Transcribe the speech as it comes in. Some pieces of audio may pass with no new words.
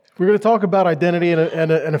We're going to talk about identity in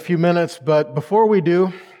a few minutes, but before we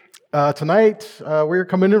do, tonight we're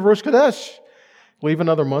coming into Rosh Chodesh. I believe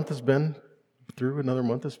another month has been through, another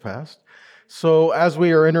month has passed. So as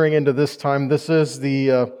we are entering into this time, this is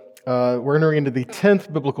we're entering into the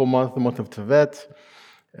 10th biblical month, the month of Tevet,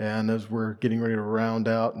 and as we're getting ready to round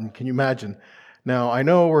out, and can you imagine? Now, I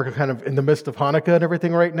know we're kind of in the midst of Hanukkah and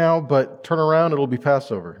everything right now, but turn around, it'll be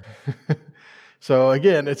Passover. So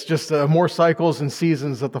again, it's just more cycles and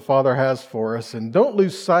seasons that the Father has for us. And don't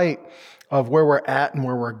lose sight of where we're at and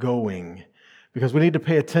where we're going, because we need to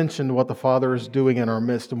pay attention to what the Father is doing in our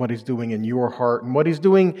midst and what He's doing in your heart and what He's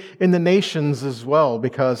doing in the nations as well,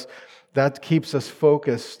 because that keeps us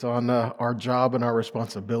focused on our job and our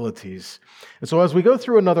responsibilities. And so as we go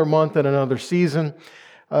through another month and another season,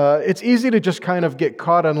 it's easy to just kind of get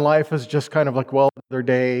caught in life as just kind of like, well, another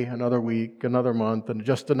day, another week, another month, and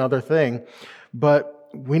just another thing. But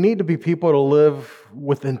we need to be people to live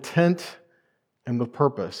with intent and with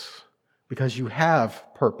purpose, because you have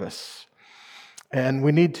purpose. And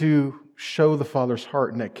we need to show the Father's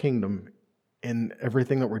heart in that kingdom in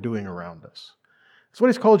everything that we're doing around us. That's what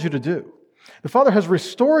He's called you to do. The Father has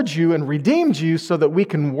restored you and redeemed you so that we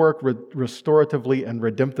can work restoratively and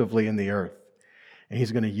redemptively in the earth. And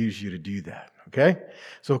He's going to use you to do that, okay?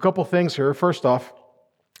 So a couple things here. First off,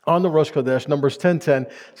 on the Rosh Chodesh, Numbers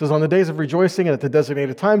 10:10 says, on the days of rejoicing and at the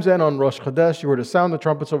designated times and on Rosh Chodesh, you are to sound the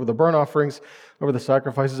trumpets over the burnt offerings, over the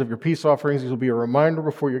sacrifices of your peace offerings. These will be a reminder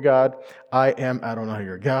before your God. I am Adonai,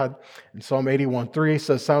 your God. And Psalm 81:3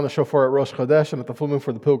 says, sound the shofar at Rosh Chodesh and at the full moon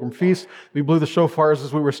for the pilgrim feast. We blew the shofars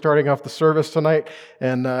as we were starting off the service tonight.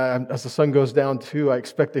 And as the sun goes down too, I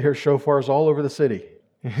expect to hear shofars all over the city.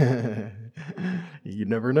 You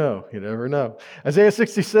never know. You never know. Isaiah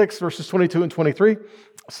 66, verses 22 and 23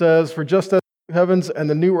 says, for just as the heavens and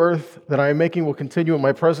the new earth that I am making will continue in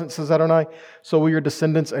my presence, says Adonai, so will your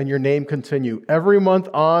descendants and your name continue. Every month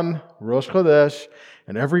on Rosh Chodesh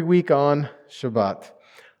and every week on Shabbat,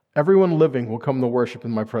 everyone living will come to worship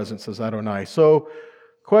in my presence, says Adonai. So,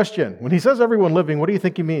 question, when He says everyone living, what do you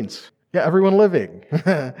think He means? Yeah, everyone living.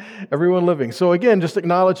 Everyone living. So again, just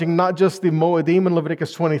acknowledging not just the Moedim in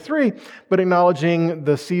Leviticus 23, but acknowledging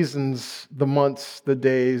the seasons, the months, the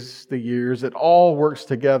days, the years. It all works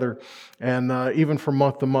together. And even from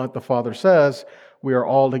month to month, the Father says, we are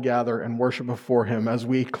all to gather and worship before Him as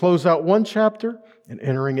we close out one chapter and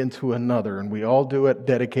entering into another. And we all do it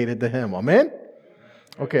dedicated to Him. Amen?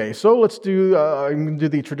 Okay, so let's do, I'm going to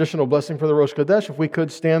do the traditional blessing for the Rosh Chodesh. If we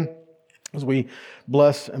could stand as we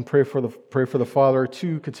bless and pray for the Father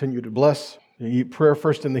to continue to bless. The prayer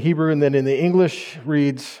first in the Hebrew and then in the English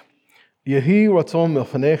reads, Yehi ratzon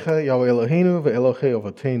milfanecha Yahweh Eloheinu ve'Elokei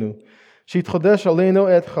avotenu, shitchodesh aleinu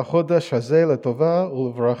et chachodesh hazeh letova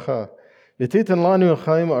ulevracha, v'titen lanu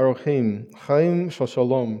chaim arochim, chaim shel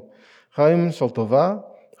shalom, chaim shel tova,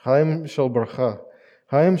 chaim shel bracha,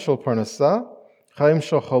 chaim shel parnasa, chaim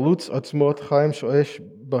shel chalutz atzmot, chaim shoesh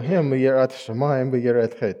bahem beyirat shamayim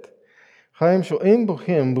beyirat chet. חיים של אין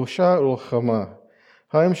בוכים בושה ולחמה,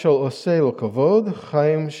 חיים של עושה לכבוד,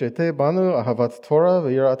 חיים שתה בנו אהבת תורה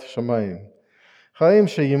ויראת שמיים, חיים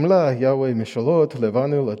שימלא יהוה משאלות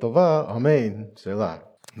לבנו לטובה, Amen. Selah.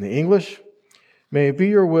 In the English, may it be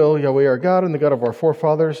your will, Yahweh our God and the God of our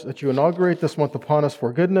forefathers, that you inaugurate this month upon us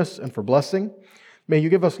for goodness and for blessing. May you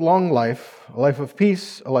give us long life, a life of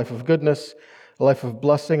peace, a life of goodness, a life of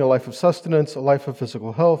blessing, a life of sustenance, a life of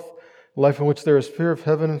physical health, a life in which there is fear of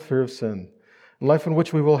heaven and fear of sin, a life in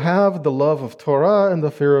which we will have the love of Torah and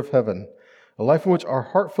the fear of heaven, a life in which our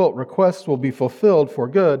heartfelt requests will be fulfilled for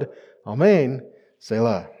good. Amen.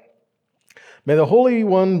 Selah. May the Holy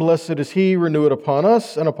One, blessed is He, renew it upon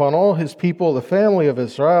us and upon all His people, the family of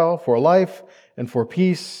Israel, for life and for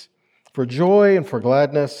peace, for joy and for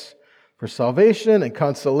gladness, for salvation and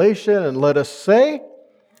consolation. And let us say,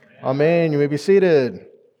 Amen. You may be seated.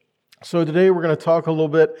 So today we're going to talk a little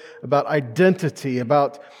bit about identity,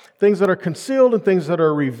 about things that are concealed and things that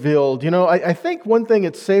are revealed. You know, I think one thing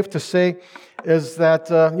it's safe to say is that,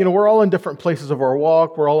 we're all in different places of our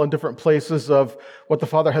walk. We're all in different places of what the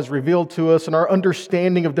Father has revealed to us and our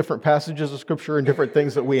understanding of different passages of Scripture and different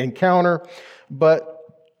things that we encounter. But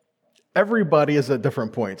everybody is at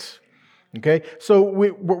different points. Okay, so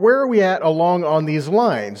where are we at along on these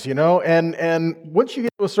lines, And once you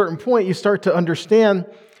get to a certain point, you start to understand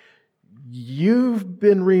you've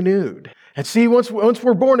been renewed. And see, once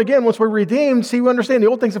we're born again, once we're redeemed, we understand the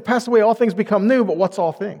old things have passed away, all things become new, but what's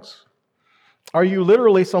all things? Are you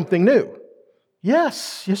literally something new?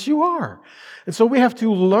 Yes, you are. And so we have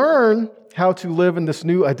to learn how to live in this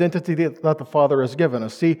new identity that the Father has given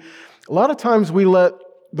us. See, a lot of times we let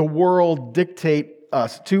the world dictate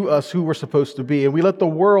to us who we're supposed to be, and we let the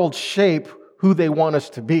world shape who they want us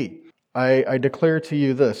to be. I declare to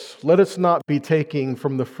you this: let us not be taking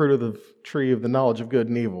from the fruit of the tree of the knowledge of good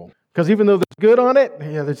and evil. Because even though there's good on it,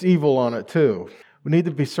 there's evil on it too. We need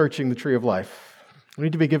to be searching the tree of life. We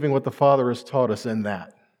need to be giving what the Father has taught us in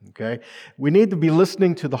that. Okay? We need to be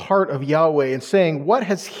listening to the heart of Yahweh and saying, what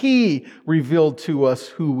has He revealed to us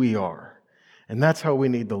who we are? And that's how we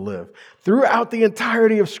need to live. Throughout the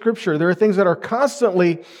entirety of Scripture, there are things that are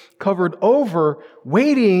constantly covered over,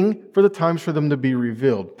 waiting for the times for them to be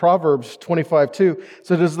revealed. Proverbs 25:2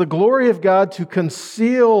 says, it is the glory of God to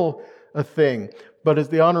conceal a thing, but it's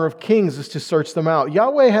the honor of kings is to search them out.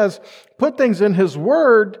 Yahweh has put things in His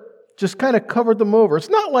Word, just kind of covered them over. It's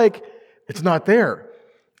not like it's not there.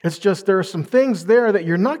 It's just there are some things there that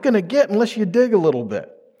you're not going to get unless you dig a little bit.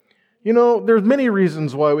 You know, there's many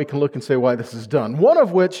reasons why we can look and say why this is done. One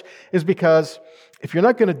of which is because if you're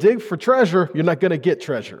not going to dig for treasure, you're not going to get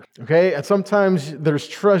treasure. Okay? And sometimes there's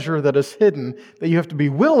treasure that is hidden that you have to be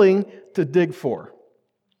willing to dig for.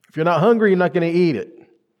 If you're not hungry, you're not going to eat it.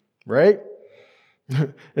 Right?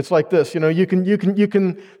 It's like this, you know, you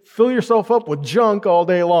can fill yourself up with junk all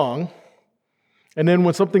day long, and then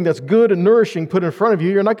when something that's good and nourishing put in front of you,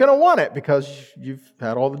 you're not going to want it because you've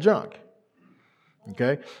had all the junk.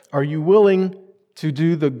 Okay? Are you willing to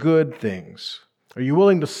do the good things? Are you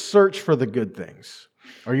willing to search for the good things?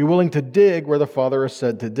 Are you willing to dig where the Father has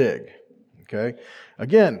said to dig? Okay?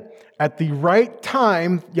 Again, at the right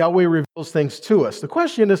time, Yahweh reveals things to us. The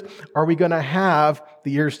question is, are we going to have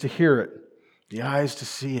the ears to hear it? The eyes to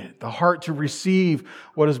see it, the heart to receive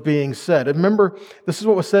what is being said. And remember, this is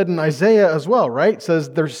what was said in Isaiah as well, right? It says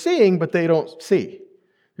they're seeing, but they don't see.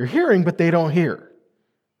 You're hearing, but they don't hear,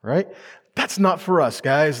 right? That's not for us,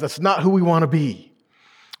 guys. That's not who we want to be.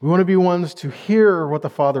 We want to be ones to hear what the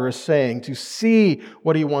Father is saying, to see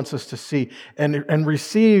what He wants us to see, and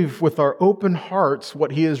receive with our open hearts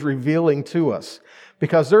what He is revealing to us.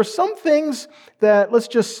 Because there's some things that, let's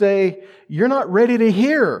just say, you're not ready to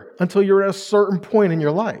hear until you're at a certain point in your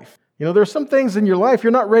life. You know, there's some things in your life you're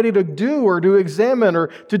not ready to do or to examine or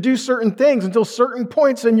to do certain things until certain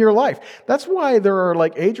points in your life. That's why there are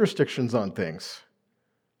like age restrictions on things.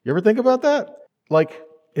 You ever think about that? Like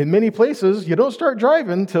in many places, you don't start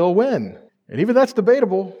driving till when? And even that's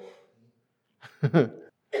debatable. You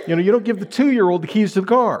know, you don't give the 2-year-old the keys to the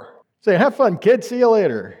car. Say, have fun, kid, see you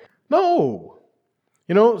later. No.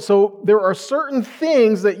 You know, so there are certain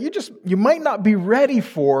things that you might not be ready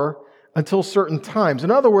for until certain times.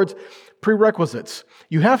 In other words, prerequisites.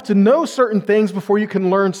 You have to know certain things before you can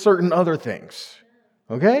learn certain other things.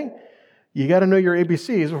 Okay? You got to know your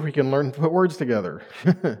ABCs before you can learn to put words together.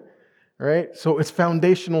 Right? So it's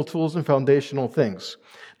foundational tools and foundational things.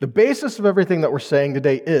 The basis of everything that we're saying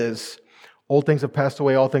today is old things have passed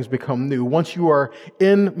away, all things become new. Once you are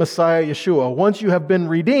in Messiah Yeshua, once you have been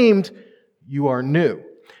redeemed, you are new.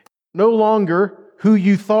 No longer who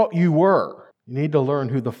you thought you were. You need to learn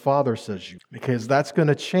who the Father says you are, because that's going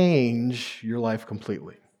to change your life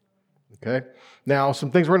completely. Okay? Now,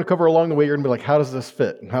 some things we're going to cover along the way, you're going to be like, how does this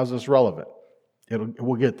fit? And how's this relevant?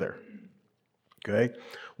 We'll get there. Okay?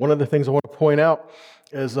 One of the things I want to point out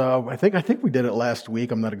is, I think we did it last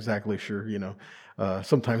week. I'm not exactly sure, you know.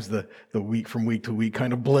 Sometimes the week from week to week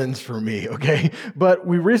kind of blends for me, okay? But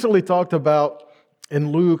we recently talked about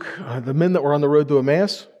in Luke, the men that were on the road to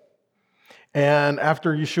Emmaus. And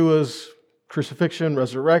after Yeshua's crucifixion,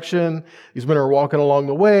 resurrection, these men are walking along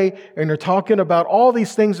the way, and they're talking about all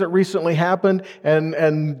these things that recently happened.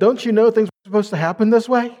 And don't you know things were supposed to happen this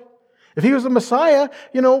way? If He was the Messiah,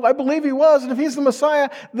 you know, I believe He was. And if He's the Messiah,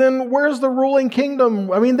 then where's the ruling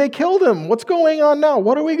kingdom? I mean, they killed Him. What's going on now?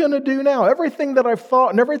 What are we going to do now? Everything that I've thought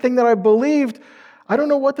and everything that I've believed, I don't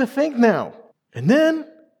know what to think now. And then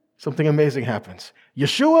something amazing happens.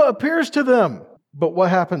 Yeshua appears to them. But what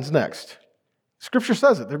happens next? Scripture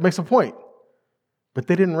says it. It makes a point. But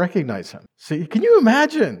they didn't recognize Him. See, can you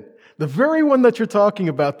imagine? The very one that you're talking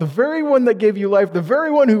about, the very one that gave you life, the very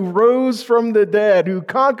one who rose from the dead, who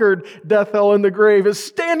conquered death, hell, and the grave, is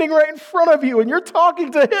standing right in front of you, and you're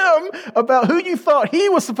talking to Him about who you thought He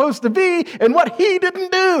was supposed to be and what He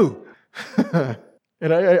didn't do.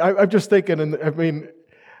 And I'm just thinking, and I mean,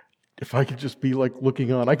 if I could just be like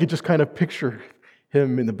looking on, I could just kind of picture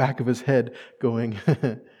Him in the back of His head going,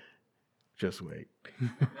 just wait.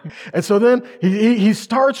 And so then he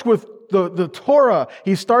starts with the Torah.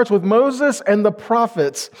 He starts with Moses and the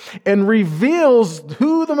prophets and reveals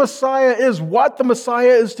who the Messiah is, what the Messiah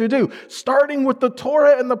is to do. Starting with the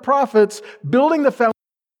Torah and the prophets, building the foundation.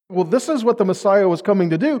 Well, this is what the Messiah was coming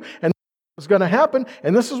to do, and is going to happen,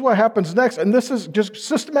 and this is what happens next. And this is just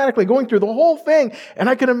systematically going through the whole thing. And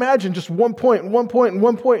I can imagine just one point,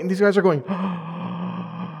 and these guys are going,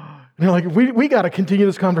 and they're like, we got to continue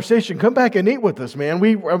this conversation. Come back and eat with us, man.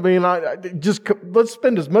 Let's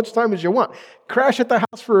spend as much time as you want. Crash at the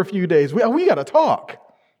house for a few days. We got to talk,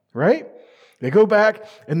 right? They go back,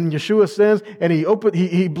 and Yeshua sends, and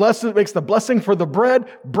he blesses, makes the blessing for the bread,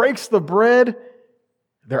 breaks the bread.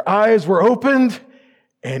 Their eyes were opened,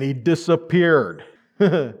 and he disappeared.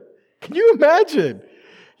 Can you imagine?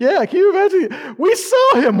 Yeah, can you imagine? We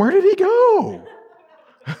saw him. Where did he go?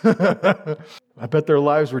 I bet their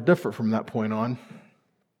lives were different from that point on.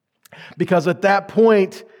 Because at that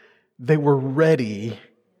point, they were ready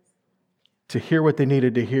to hear what they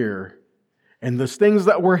needed to hear. And those things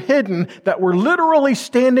that were hidden, that were literally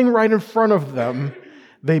standing right in front of them,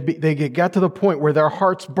 they got to the point where their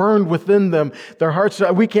hearts burned within them. Their hearts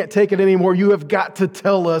said, we can't take it anymore. You have got to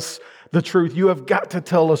tell us the truth. You have got to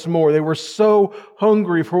tell us more. They were so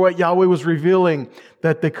hungry for what Yahweh was revealing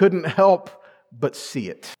that they couldn't help but see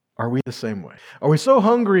it. Are we the same way? Are we so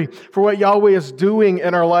hungry for what Yahweh is doing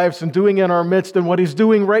in our lives and doing in our midst and what He's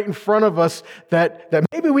doing right in front of us that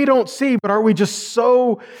maybe we don't see, but are we just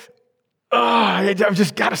so, I've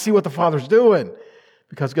just got to see what the Father's doing?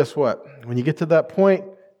 Because guess what? When you get to that point,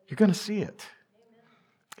 you're going to see it.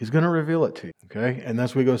 He's going to reveal it to you, okay? And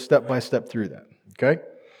as we go step by step through that, okay?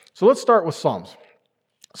 So let's start with Psalms.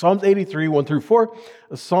 Psalms 83, 1 through 4,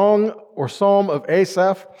 a song or psalm of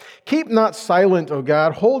Asaph. Keep not silent, O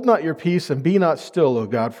God, hold not your peace, and be not still, O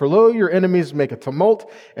God. For lo, your enemies make a tumult,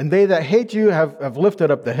 and they that hate you have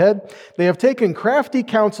lifted up the head. They have taken crafty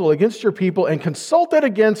counsel against your people, and consulted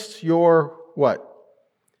against your, what?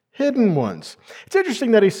 Hidden ones. It's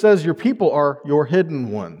interesting that he says your people are your hidden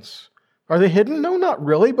ones. Are they hidden? No, not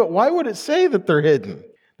really, but why would it say that they're hidden?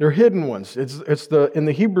 They're hidden ones. It's in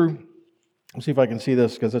the Hebrew. Let's see if I can see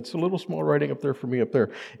this, because it's a little small writing up there for me up there.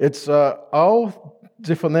 It's al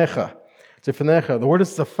Zephaniah. Zephaniah. The word is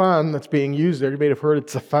Zephon that's being used there. You may have heard it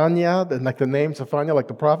Zephaniah, and like the name Zephaniah, like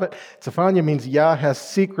the prophet. Zephaniah means Yah has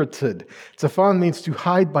secreted. Zephon means to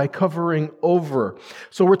hide by covering over.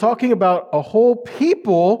 So we're talking about a whole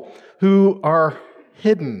people who are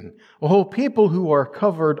hidden, a whole people who are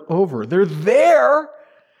covered over. They're there,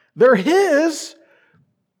 they're His,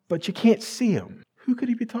 but you can't see them. Who could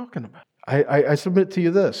He be talking about? I submit to you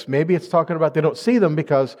this. Maybe it's talking about they don't see them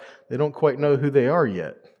because they don't quite know who they are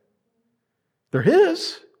yet. They're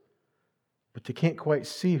His, but they can't quite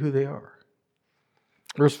see who they are.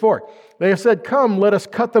 Verse 4, they have said, come, let us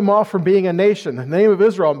cut them off from being a nation. The name of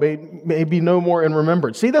Israel may be no more in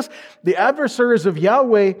remembrance. See this? The adversaries of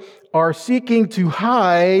Yahweh are seeking to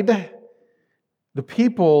hide the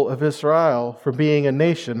people of Israel from being a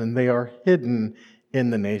nation, and they are hidden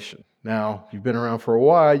in the nation. Now, if you've been around for a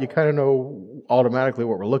while, you kind of know automatically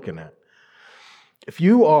what we're looking at. If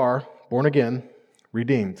you are born again,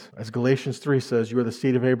 redeemed, as Galatians 3 says, you are the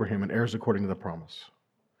seed of Abraham and heirs according to the promise.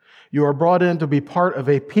 You are brought in to be part of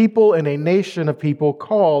a people and a nation of people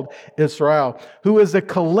called Israel, who is a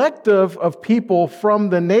collective of people from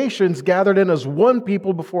the nations gathered in as one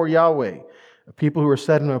people before Yahweh, a people who are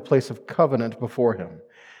set in a place of covenant before Him.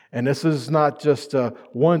 And this is not just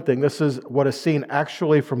one thing. This is what is seen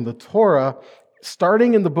actually from the Torah,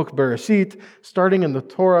 starting in the book Bereshit, starting in the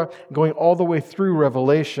Torah, going all the way through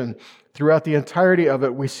Revelation. Throughout the entirety of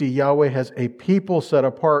it, we see Yahweh has a people set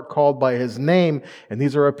apart called by His name. And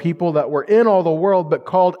these are a people that were in all the world, but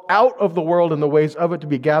called out of the world in the ways of it to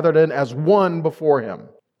be gathered in as one before Him.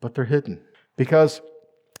 But they're hidden. Because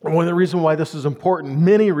one of the reasons why this is important,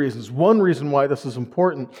 many reasons, one reason why this is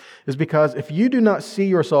important is because if you do not see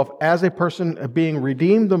yourself as a person being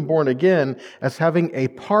redeemed and born again, as having a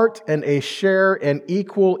part and a share and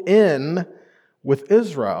equal in with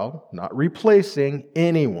Israel, not replacing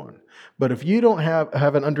anyone, but if you don't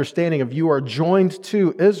have an understanding of you are joined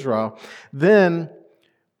to Israel, then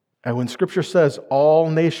when Scripture says all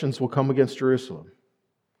nations will come against Jerusalem,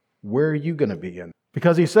 where are you going to be in?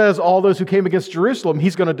 Because He says all those who came against Jerusalem,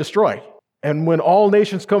 He's going to destroy. And when all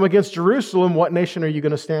nations come against Jerusalem, what nation are you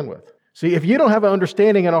going to stand with? See, if you don't have an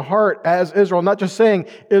understanding and a heart as Israel, not just saying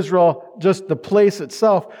Israel, just the place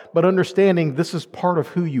itself, but understanding this is part of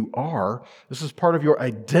who you are, this is part of your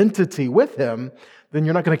identity with Him, then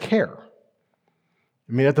you're not going to care.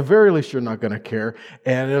 I mean, at the very least, you're not going to care.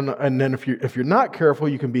 And then if you're not careful,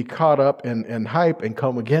 you can be caught up in hype and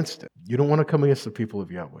come against it. You don't want to come against the people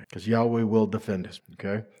of Yahweh, because Yahweh will defend His,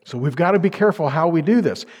 okay? So we've got to be careful how we do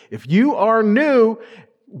this. If you are new,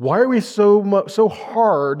 why are we so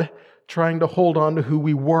hard trying to hold on to who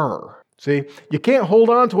we were? See, you can't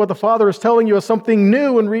hold on to what the Father is telling you as something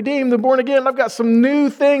new and redeemed and born again. I've got some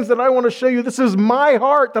new things that I want to show you. This is my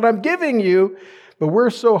heart that I'm giving you. But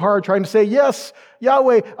we're so hard trying to say, yes,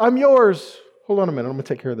 Yahweh, I'm yours. Hold on a minute. I'm going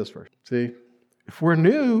to take care of this first. See, if we're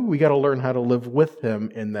new, we got to learn how to live with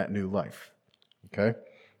him in that new life. Okay?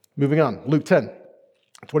 Moving on. Luke 10.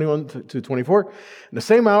 21 to 24. In the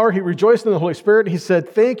same hour, he rejoiced in the Holy Spirit. He said,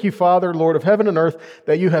 thank you, Father, Lord of heaven and earth,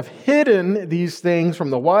 that you have hidden these things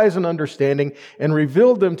from the wise and understanding and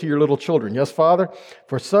revealed them to your little children. Yes, Father,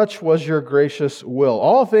 for such was your gracious will.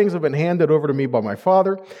 All things have been handed over to me by my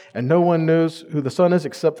Father, and no one knows who the Son is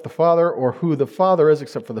except the Father, or who the Father is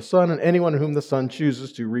except for the Son, and anyone whom the Son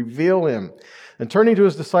chooses to reveal him. And turning to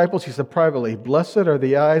his disciples, he said privately, blessed are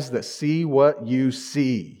the eyes that see what you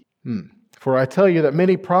see. For I tell you that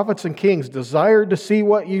many prophets and kings desired to see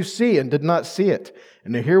what you see and did not see it,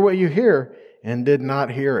 and to hear what you hear and did not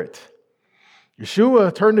hear it.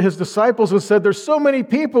 Yeshua turned to his disciples and said, there's so many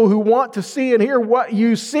people who want to see and hear what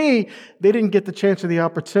you see. They didn't get the chance or the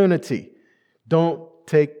opportunity. Don't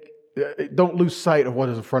lose sight of what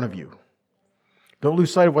is in front of you. Don't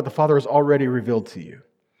lose sight of what the Father has already revealed to you.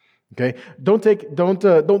 Okay?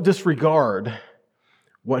 Don't disregard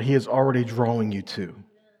what he is already drawing you to.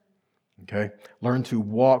 Okay? Learn to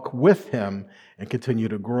walk with him and continue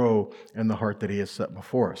to grow in the heart that he has set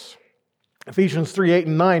before us. Ephesians 3, 8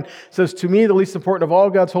 and 9 says, to me, the least important of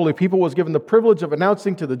all God's holy people was given the privilege of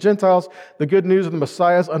announcing to the Gentiles the good news of the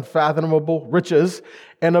Messiah's unfathomable riches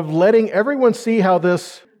and of letting everyone see how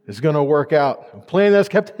this is going to work out. A plan that's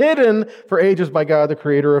kept hidden for ages by God, the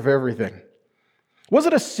creator of everything. Was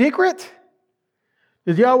it a secret?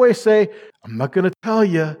 Did Yahweh say, I'm not going to tell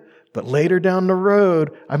you, but later down the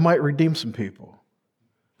road, I might redeem some people?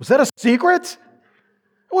 Was that a secret?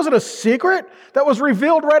 It wasn't a secret. That was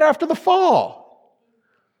revealed right after the fall.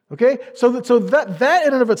 Okay? So that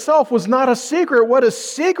in and of itself was not a secret. What is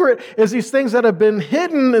secret is these things that have been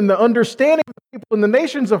hidden in the understanding of the people in the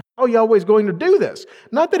nations of how Yahweh is going to do this.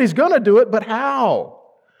 Not that he's going to do it, but how.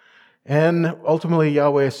 And ultimately,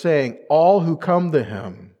 Yahweh is saying, all who come to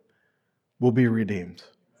him will be redeemed.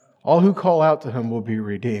 All who call out to him will be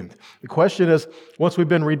redeemed. The question is, once we've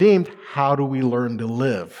been redeemed, how do we learn to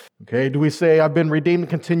live? Okay, do we say, I've been redeemed and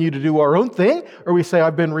continue to do our own thing? Or we say,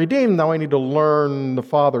 I've been redeemed, now I need to learn the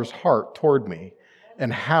Father's heart toward me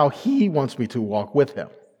and how he wants me to walk with him.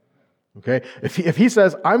 Okay, if he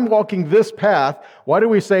says, I'm walking this path, why do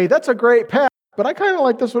we say, that's a great path, but I kind of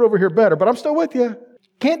like this one over here better, but I'm still with you?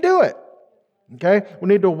 Can't do it. Okay, we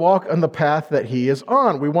need to walk on the path that he is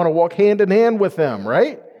on. We want to walk hand in hand with him,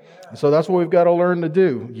 right? So that's what we've got to learn to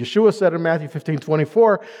do. Yeshua said in Matthew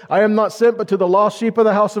 15:24, I am not sent but to the lost sheep of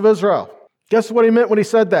the house of Israel. Guess what he meant when he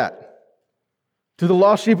said that? To the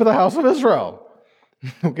lost sheep of the house of Israel.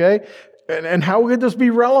 Okay? And how would this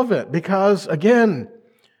be relevant? Because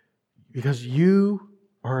you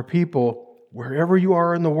are a people, wherever you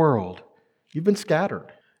are in the world, you've been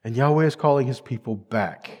scattered. And Yahweh is calling his people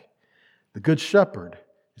back. The good shepherd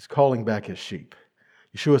is calling back his sheep.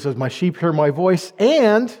 Yeshua says, my sheep hear my voice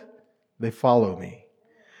and they follow me.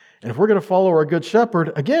 And if we're going to follow our good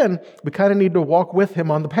shepherd, again, we kind of need to walk with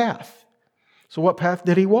him on the path. So what path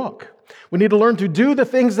did he walk? We need to learn to do the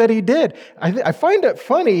things that he did. I find it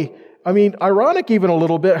funny, ironic even a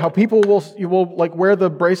little bit, how people will like wear the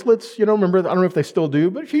bracelets, remember, I don't know if they still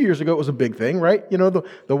do, but a few years ago it was a big thing, right? The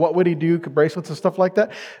what would he do bracelets and stuff like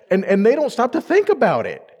that. And they don't stop to think about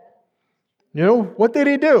it. What did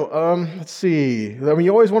he do? Let's see. You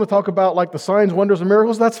always want to talk about like the signs, wonders, and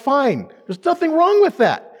miracles. That's fine. There's nothing wrong with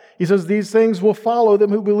that. He says these things will follow them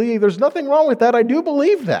who believe. There's nothing wrong with that. I do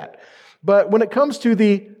believe that. But when it comes to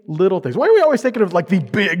the little things, why are we always thinking of like the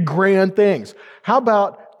big, grand things? How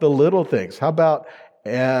about the little things?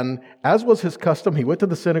 And as was his custom, he went to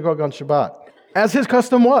the synagogue on Shabbat. As his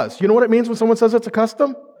custom was. You know what it means when someone says it's a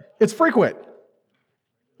custom? It's frequent.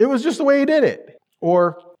 It was just the way he did it.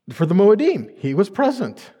 Or for the Moedim, he was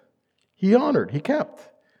present. He honored. He kept.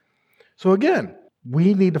 So again,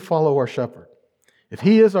 we need to follow our shepherd. If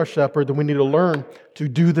he is our shepherd, then we need to learn to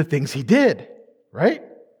do the things he did, right?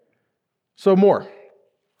 So more.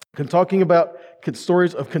 Talking about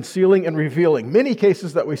stories of concealing and revealing. Many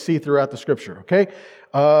cases that we see throughout the scripture, okay?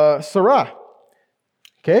 Sarah.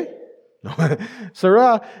 Okay?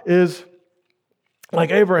 Sarah is like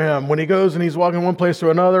Abraham when he goes and he's walking one place to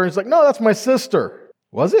another. He's like, no, that's my sister.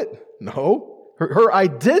 Was it? No. Her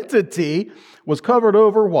identity was covered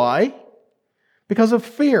over. Why? Because of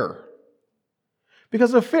fear.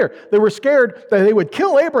 Because of fear. They were scared that they would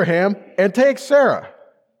kill Abraham and take Sarah.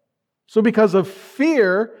 So because of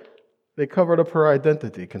fear, they covered up her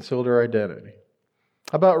identity, concealed her identity.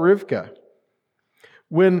 How about Rivka?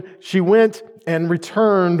 when she went and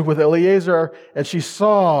returned with Eliezer and she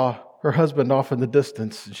saw her husband off in the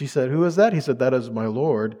distance, she said, "Who is that?" He said, "That is my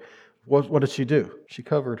Lord." What did she do? She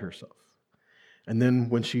covered herself. And then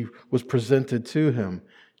when she was presented to him,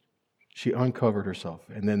 she uncovered herself.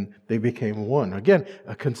 And then they became one. Again,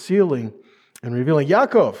 a concealing and revealing.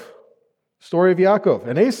 Yaakov, story of Yaakov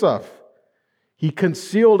and Esau. He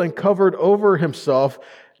concealed and covered over himself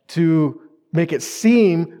to make it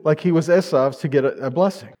seem like he was Esau's to get a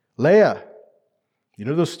blessing. Leah, you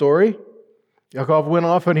know the story? Yaakov went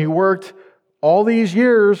off and he worked all these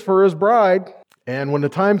years for his bride. And when the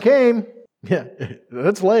time came,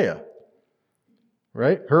 that's Leah.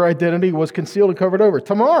 Right? Her identity was concealed and covered over.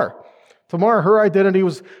 Tamar, her identity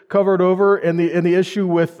was covered over in the issue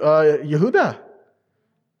with Yehuda.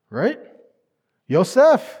 Right?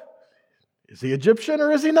 Yosef, is he Egyptian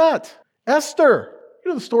or is he not? Esther, you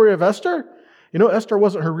know the story of Esther? You know, Esther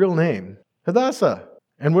wasn't her real name. Hadassah.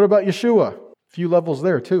 And what about Yeshua? A few levels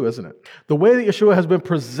there too, isn't it? The way that Yeshua has been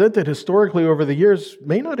presented historically over the years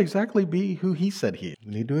may not exactly be who he said he is.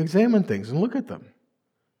 We need to examine things and look at them.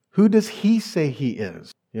 Who does he say he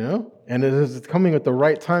is? You know? And it is coming at the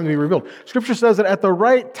right time to be revealed. Scripture says that at the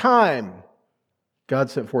right time, God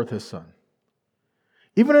sent forth his son.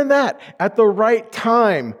 Even in that, at the right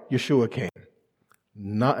time, Yeshua came.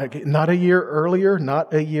 Not a year earlier,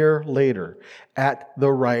 not a year later. At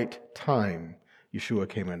the right time, Yeshua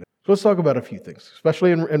came in. So let's talk about a few things,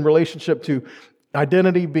 especially in relationship to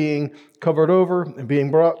identity being covered over and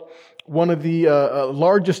being brought. One of the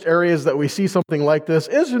largest areas that we see something like this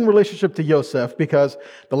is in relationship to Yosef, because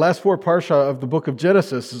the last 4 parsha of the book of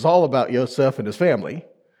Genesis is all about Yosef and his family,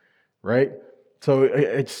 right? So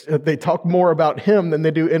they talk more about him than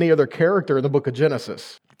they do any other character in the book of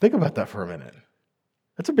Genesis. Think about that for a minute.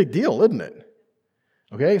 That's a big deal, isn't it?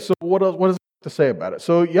 Okay, so what does it have to say about it?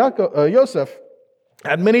 So Yosef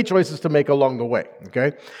had many choices to make along the way,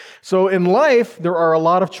 okay? So in life, there are a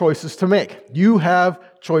lot of choices to make. You have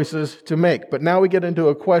choices to make. But now we get into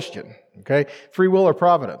a question, okay? Free will or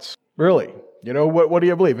providence? Really? You know, what do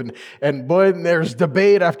you believe? And boy, there's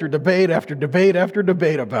debate after debate after debate after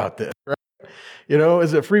debate about this, right? You know,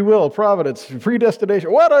 is it free will, providence,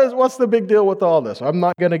 predestination? What's the big deal with all this? I'm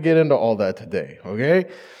not going to get into all that today, okay?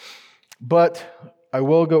 But I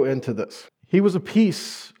will go into this. He was a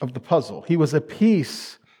piece of the puzzle. He was a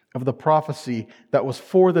piece of the prophecy that was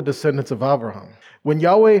for the descendants of Abraham. When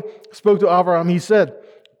Yahweh spoke to Abraham, he said,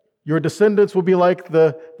 "Your descendants will be like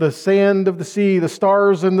the sand of the sea, the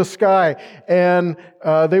stars in the sky, and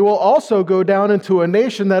they will also go down into a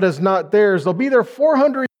nation that is not theirs. They'll be there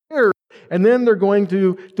 400 years, and then they're going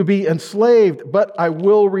to be enslaved, but I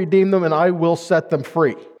will redeem them and I will set them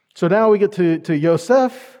free." So now we get to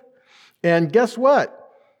Yosef, and guess what?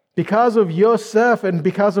 Because of Yosef and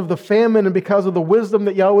because of the famine and because of the wisdom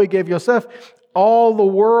that Yahweh gave Yosef, all the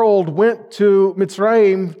world went to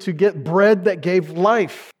Mitzrayim to get bread that gave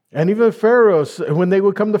life. And even Pharaoh, when they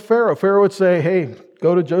would come to Pharaoh, Pharaoh would say, "Hey,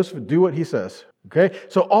 go to Joseph, do what he says." Okay?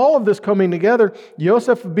 So all of this coming together,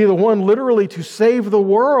 Yosef would be the one literally to save the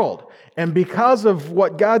world. And because of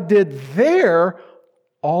what God did there,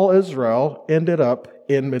 all Israel ended up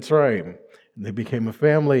in Mitzrayim. And they became a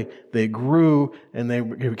family, they grew, and they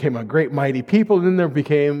became a great mighty people. And then there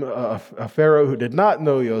became a Pharaoh who did not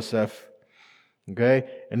know Yosef. Okay?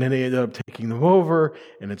 And then they ended up taking them over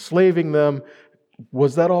and enslaving them.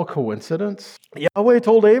 Was that all coincidence? Yahweh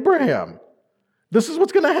told Abraham, this is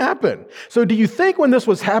what's going to happen. So do you think when this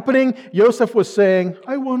was happening, Yosef was saying,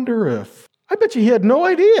 "I wonder if"? I bet you he had no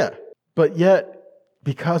idea. But yet,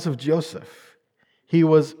 because of Joseph, he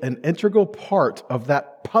was an integral part of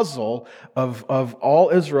that puzzle of all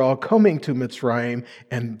Israel coming to Mitzrayim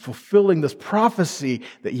and fulfilling this prophecy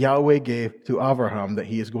that Yahweh gave to Abraham that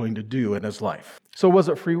he is going to do in his life. So was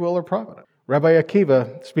it free will or providence? Rabbi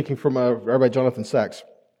Akiva, speaking from Rabbi Jonathan Sachs,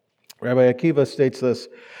 Rabbi Akiva states this,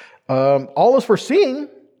 all is foreseen,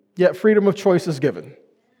 yet freedom of choice is given.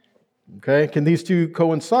 Okay, can these two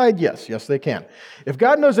coincide? Yes, they can. If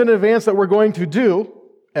God knows in advance that we're going to do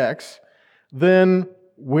X, then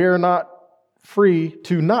we're not free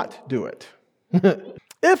to not do it.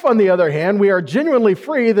 If, on the other hand, we are genuinely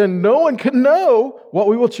free, then no one can know what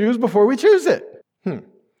we will choose before we choose it.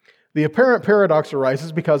 The apparent paradox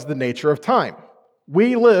arises because of the nature of time.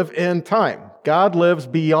 We live in time. God lives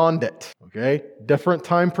beyond it. Okay? Different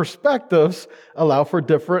time perspectives allow for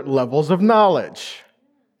different levels of knowledge.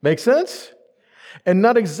 Make sense? And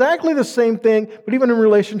not exactly the same thing, but even in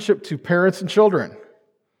relationship to parents and children.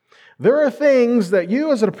 There are things that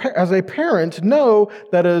you as a parent know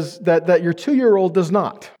that your 2-year-old does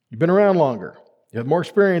not. You've been around longer. You have more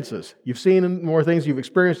experiences. You've seen more things. You've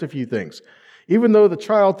experienced a few things. Even though the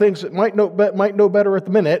child thinks it might know better at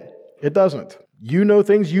the minute, it doesn't. You know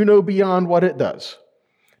things you know beyond what it does.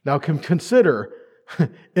 Now consider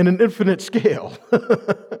in an infinite scale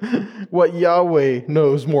what Yahweh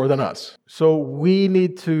knows more than us. So we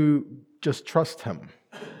need to just trust him.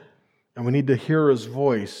 And we need to hear his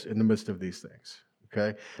voice in the midst of these things.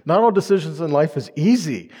 Okay? Not all decisions in life is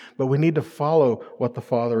easy, but we need to follow what the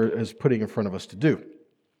Father is putting in front of us to do.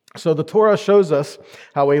 So the Torah shows us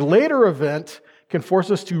how a later event can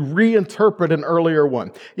force us to reinterpret an earlier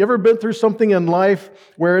one. You ever been through something in life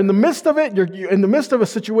where in the midst of it, you're in the midst of a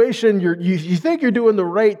situation, you think you're doing the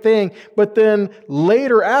right thing, but then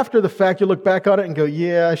later after the fact, you look back on it and go,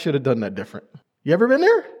 yeah, I should have done that different. You ever been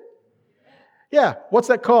there? Yeah. What's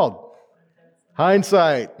that called?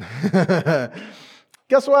 Hindsight.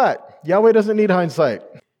 Guess what? Yahweh doesn't need hindsight.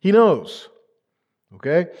 He knows.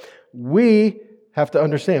 Okay? We have to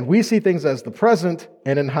understand. We see things as the present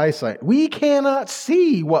and in hindsight. We cannot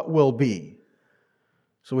see what will be.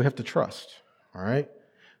 So we have to trust. All right?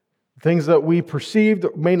 Things that we perceived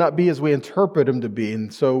may not be as we interpret them to be.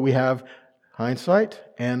 And so we have hindsight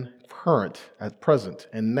and current, at present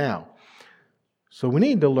and now. So we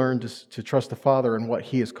need to learn to trust the Father in what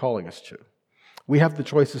He is calling us to. We have the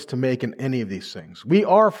choices to make in any of these things. We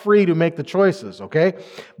are free to make the choices, okay?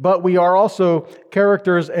 But we are also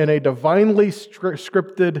characters in a divinely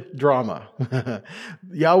scripted drama.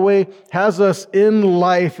 Yahweh has us in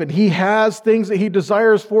life, and He has things that He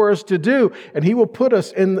desires for us to do, and He will put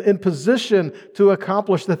us in position to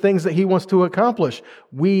accomplish the things that He wants to accomplish.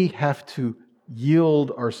 We have to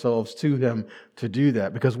yield ourselves to Him to do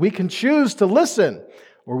that, because we can choose to listen,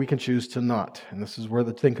 or we can choose to not. And this is where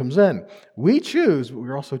the thing comes in. We choose, but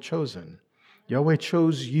we're also chosen. Yahweh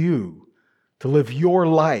chose you to live your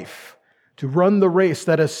life, to run the race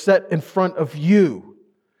that is set in front of you.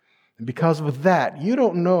 And because of that, you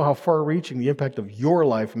don't know how far-reaching the impact of your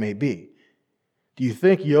life may be. Do you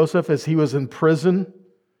think Joseph, as he was in prison,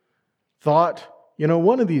 thought,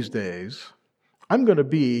 one of these days, I'm going to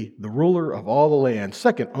be the ruler of all the land,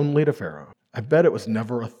 second only to Pharaoh? I bet it was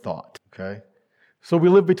never a thought, okay? So we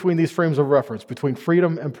live between these frames of reference, between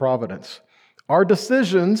freedom and providence. Our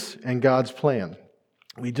decisions and God's plan.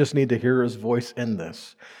 We just need to hear His voice in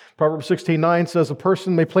this. Proverbs 16:9 says, a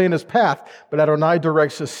person may plan his path, but Adonai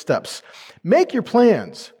directs his steps. Make your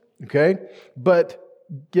plans, okay? But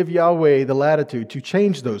give Yahweh the latitude to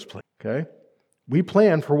change those plans, okay? We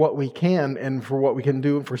plan for what we can and for what we can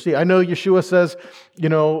do and foresee. I know Yeshua says,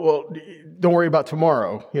 well, don't worry about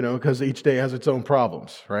tomorrow, because each day has its own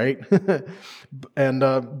problems, right? And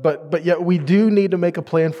but yet we do need to make a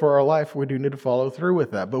plan for our life. We do need to follow through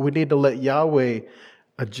with that. But we need to let Yahweh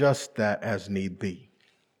adjust that as need be.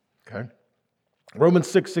 Okay? Romans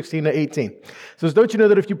 6:16-18 says, don't you know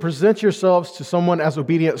that if you present yourselves to someone as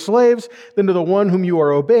obedient slaves, then to the one whom you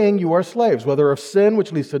are obeying, you are slaves, whether of sin,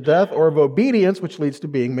 which leads to death, or of obedience, which leads to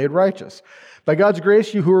being made righteous. By God's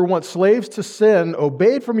grace, you who were once slaves to sin,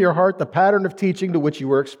 obeyed from your heart the pattern of teaching to which you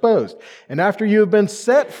were exposed. And after you have been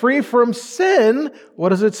set free from sin, what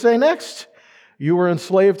does it say next? You were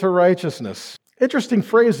enslaved to righteousness. Interesting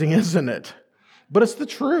phrasing, isn't it? But it's the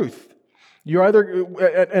truth. You either,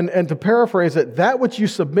 and to paraphrase it, that which you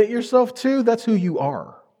submit yourself to, that's who you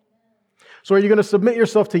are. So are you going to submit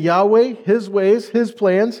yourself to Yahweh, His ways, His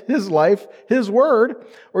plans, His life, His word,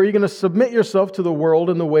 or are you going to submit yourself to the world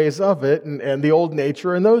and the ways of it and the old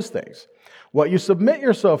nature and those things? What you submit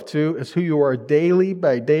yourself to is who you are daily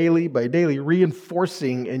by daily by daily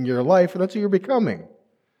reinforcing in your life, and that's who you're becoming.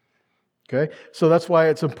 Okay? So that's why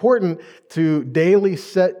it's important to daily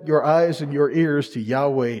set your eyes and your ears to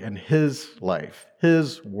Yahweh and His life,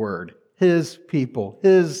 His word, His people,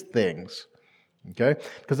 His things. Okay?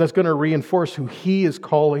 Because that's going to reinforce who He is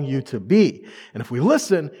calling you to be. And if we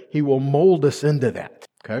listen, He will mold us into that.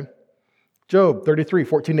 Okay? Job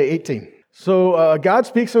 33:14-18. So God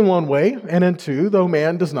speaks in one way and in two, though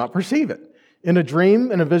man does not perceive it. In a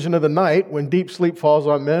dream and a vision of the night, when deep sleep falls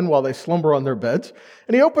on men while they slumber on their beds,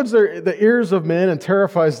 and He opens the ears of men and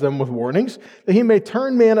terrifies them with warnings, that He may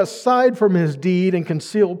turn man aside from his deed and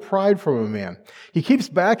conceal pride from a man. He keeps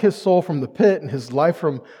back his soul from the pit and his life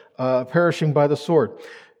from perishing by the sword.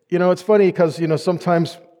 It's funny because,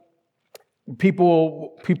 sometimes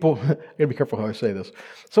people, I gotta be careful how I say this.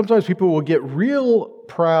 Sometimes people will get real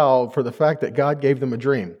proud for the fact that God gave them a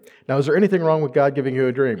dream. Now, is there anything wrong with God giving you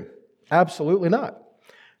a dream? Absolutely not.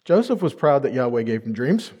 Joseph was proud that Yahweh gave him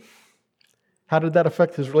dreams. How did that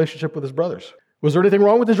affect his relationship with his brothers? Was there anything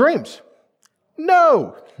wrong with his dreams?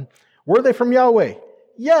 No. Were they from Yahweh?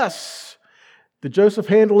 Yes. Did Joseph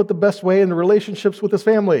handle it the best way in the relationships with his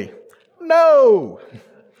family? No.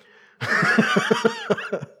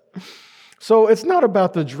 So it's not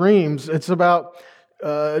about the dreams. It's about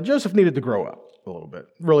Joseph needed to grow up a little bit.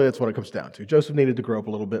 Really, that's what it comes down to. Joseph needed to grow up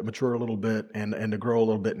a little bit, mature a little bit, and to grow a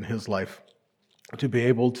little bit in his life to be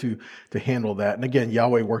able to handle that. And again,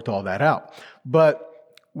 Yahweh worked all that out. But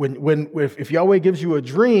if Yahweh gives you a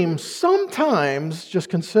dream, sometimes just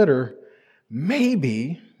consider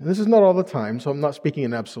maybe, and this is not all the time, so I'm not speaking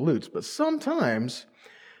in absolutes, but sometimes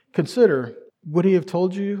consider, would he have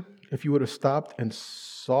told you if you would have stopped and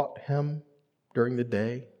sought him during the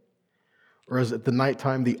day? Or is it the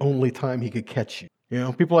nighttime the only time he could catch you? You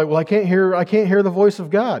know, people are like, well, I can't hear the voice of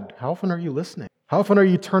God. How often are you listening? How often are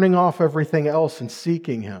you turning off everything else and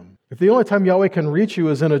seeking him? If the only time Yahweh can reach you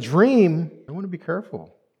is in a dream, I want to be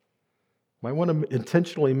careful. Might want to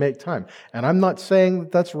intentionally make time. And I'm not saying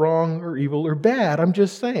that that's wrong or evil or bad. I'm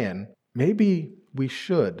just saying maybe we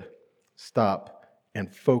should stop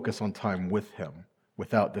and focus on time with him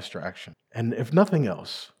without distraction. And if nothing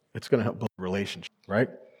else, it's going to help build a relationship, right?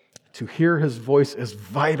 To hear his voice is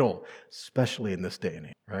vital, especially in this day and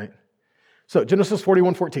age, right? So Genesis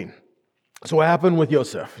 41:14. So what happened with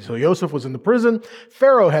Joseph? So Joseph was in the prison.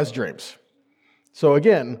 Pharaoh has dreams. So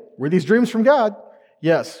again, were these dreams from God?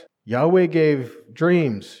 Yes. Yahweh gave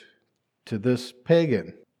dreams to this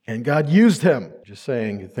pagan, and God used him. Just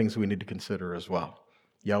saying things we need to consider as well.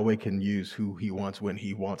 Yahweh can use who he wants, when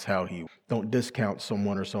he wants, how he wants. Don't discount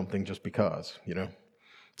someone or something just because, you know.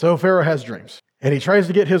 So Pharaoh has dreams, and he tries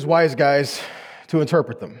to get his wise guys to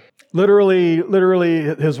interpret them. Literally,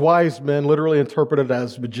 his wise men literally interpreted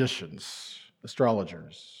as magicians,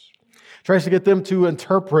 astrologers. Tries to get them to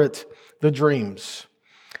interpret the dreams.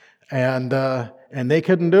 And they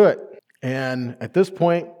couldn't do it. And at this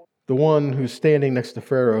point, the one who's standing next to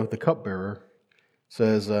Pharaoh, the cupbearer,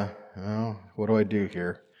 says, well, what do I do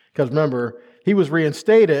here? Because remember, he was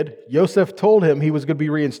reinstated. Joseph told him he was going to be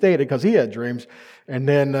reinstated because he had dreams. And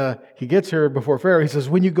then he gets here before Pharaoh. He says,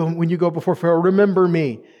 when you go before Pharaoh, remember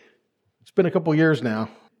me. It's been a couple years now.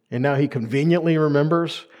 And now he conveniently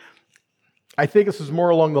remembers. I think this is more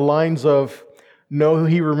along the lines of, no,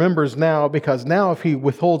 he remembers now, because now if he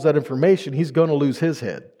withholds that information, he's going to lose his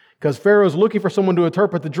head. Because Pharaoh's looking for someone to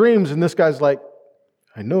interpret the dreams, and this guy's like,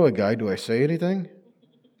 I know a guy, do I say anything?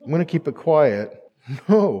 I'm going to keep it quiet.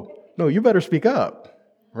 No, you better speak up,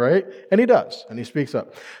 right? And he does, and he speaks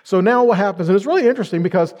up. So now what happens, and it's really interesting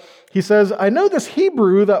because he says, I know this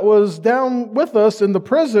Hebrew that was down with us in the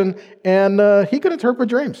prison, and he could interpret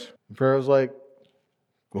dreams. And Pharaoh's like,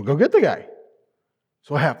 well, go get the guy.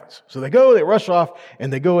 So what happens? So they rush off,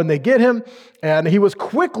 and they go and they get him, and he was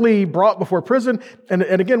quickly brought before prison. And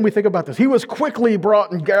again, we think about this. He was quickly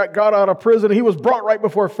brought and got out of prison. He was brought right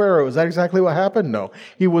before Pharaoh. Is that exactly what happened? No.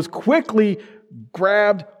 He was quickly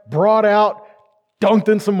grabbed, brought out, dunked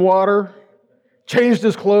in some water, changed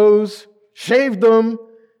his clothes, shaved them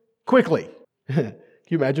quickly. Can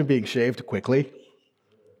you imagine being shaved quickly?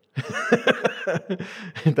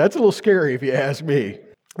 That's a little scary if you ask me.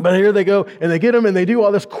 But here they go, and they get him, and they do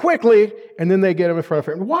all this quickly, and then they get him in front of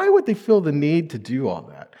Pharaoh. Why would they feel the need to do all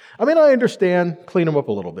that? I mean, I understand, clean him up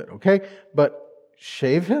a little bit, okay? But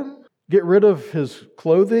shave him? Get rid of his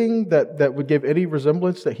clothing that would give any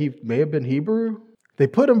resemblance that he may have been Hebrew? They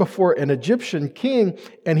put him before an Egyptian king,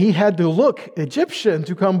 and he had to look Egyptian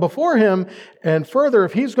to come before him. And further,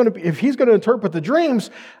 if he's going to interpret the dreams,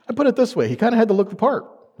 I put it this way: he kind of had to look the part,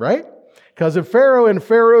 right? Because if Pharaoh in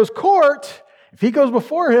Pharaoh's court, if he goes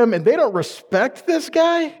before him and they don't respect this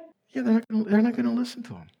guy, they're not going to listen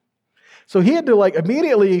to him. So he had to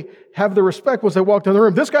immediately have the respect once they walked in the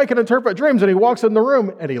room. This guy can interpret dreams, and he walks in the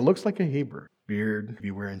room and he looks like a Hebrew. Beard,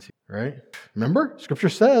 be wearing, right? Remember, Scripture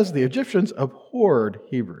says the Egyptians abhorred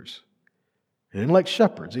Hebrews. They didn't like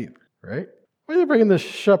shepherds either, right? Why are they bringing this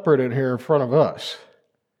shepherd in here in front of us,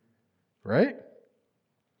 right?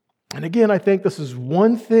 And again, I think this is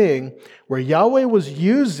one thing where Yahweh was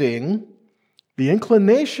using the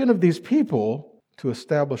inclination of these people to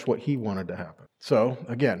establish what he wanted to happen. So,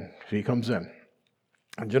 again, he comes in.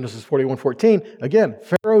 In Genesis 41:14, again,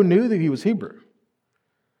 Pharaoh knew that he was Hebrew.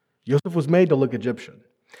 Joseph was made to look Egyptian.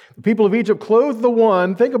 The people of Egypt clothed the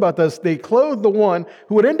one, think about this, they clothed the one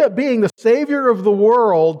who would end up being the savior of the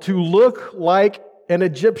world to look like an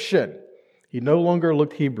Egyptian. He no longer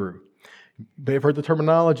looked Hebrew. You may have heard the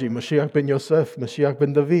terminology, Mashiach ben Yosef, Mashiach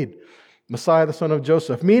ben David. Messiah, the son of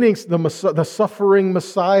Joseph, meaning the suffering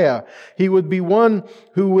Messiah. He would be one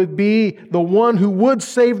who would be the one who would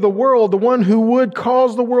save the world, the one who would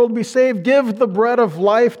cause the world to be saved, give the bread of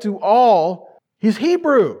life to all. He's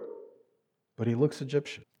Hebrew, but he looks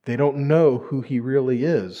Egyptian. They don't know who he really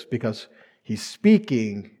is because he's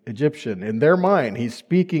speaking Egyptian. In their mind, he's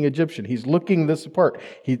speaking Egyptian. He's looking this apart.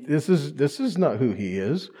 This is not who he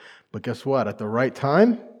is. But guess what? At the right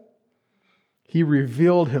time, he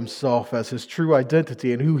revealed himself as his true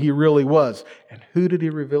identity and who he really was. And who did he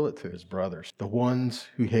reveal it to? His brothers, the ones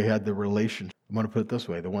who he had the relationship. I'm going to put it this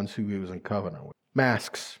way, the ones who he was in covenant with.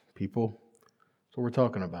 Masks, people. That's what we're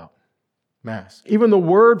talking about. Mask. Even the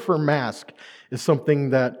word for mask is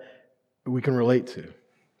something that we can relate to.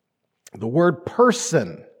 The word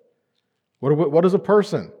person. What is a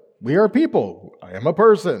person? We are people. I am a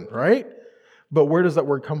person, right? But where does that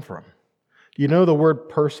word come from? You know the word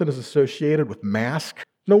person is associated with mask?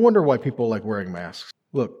 No wonder why people like wearing masks.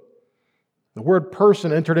 Look, the word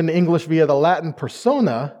person entered into English via the Latin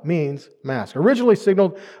persona means mask. Originally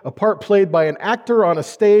signaled a part played by an actor on a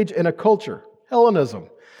stage in a culture, Hellenism,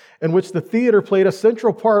 in which the theater played a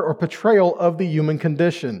central part or portrayal of the human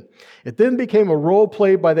condition. It then became a role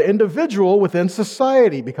played by the individual within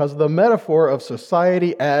society because of the metaphor of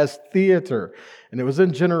society as theater. And it was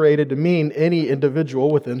then generated to mean any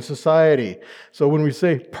individual within society. So when we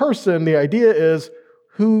say person, the idea is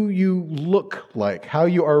who you look like, how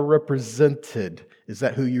you are represented. Is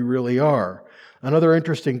that who you really are? Another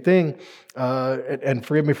interesting thing, and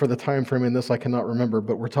forgive me for the time frame in this, I cannot remember,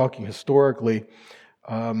 but we're talking historically.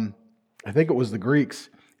 I think it was the Greeks.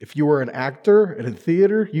 If you were an actor and in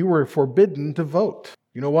theater, you were forbidden to vote.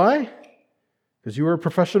 You know why? Because you were a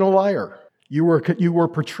professional liar. You were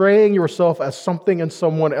portraying yourself as something and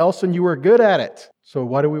someone else, and you were good at it. So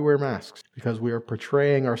why do we wear masks? Because we are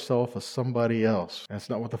portraying ourselves as somebody else. That's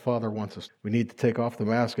not what the Father wants us. We need to take off the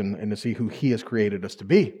mask and to see who He has created us to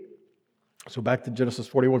be. So back to Genesis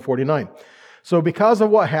 41:49. So because of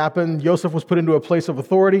what happened, Joseph was put into a place of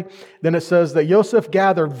authority. Then it says that Joseph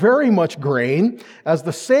gathered very much grain as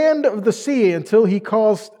the sand of the sea until he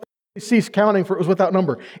ceased counting, for it was without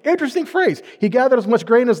number. Interesting phrase. He gathered as much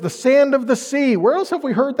grain as the sand of the sea. Where else have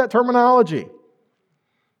we heard that terminology?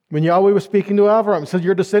 When Yahweh was speaking to Abraham, he said,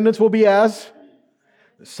 your descendants will be as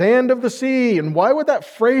the sand of the sea. And why would that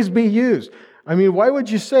phrase be used? I mean, why would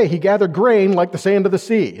you say he gathered grain like the sand of the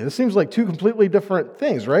sea? It seems like two completely different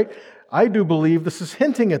things, right? I do believe this is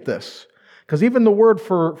hinting at this. Because even the word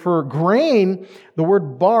for grain, the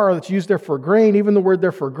word bar that's used there for grain, even the word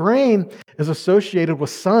there for grain is associated with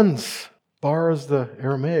sons. Bar is the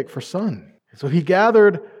Aramaic for son. So he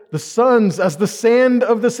gathered the sons as the sand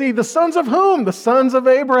of the sea. The sons of whom? The sons of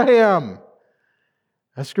Abraham.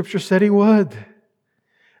 As Scripture said he would.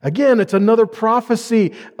 Again, it's another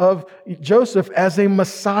prophecy of Joseph as a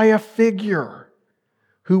Messiah figure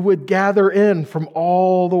who would gather in from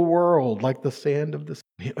all the world like the sand of the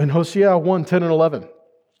sea. In Hosea 1:10 and 11.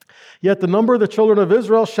 Yet the number of the children of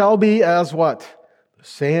Israel shall be as what? The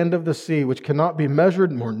sand of the sea, which cannot be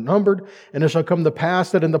measured nor numbered. And it shall come to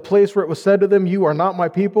pass that in the place where it was said to them, you are not my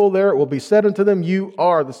people, there it will be said unto them, you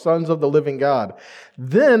are the sons of the living God.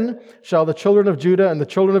 Then shall the children of Judah and the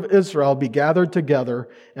children of Israel be gathered together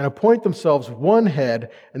and appoint themselves one head,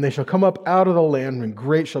 and they shall come up out of the land, and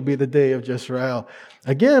great shall be the day of Jezreel.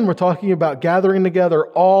 Again, we're talking about gathering together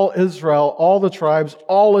all Israel, all the tribes,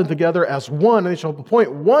 all in together as one, and they shall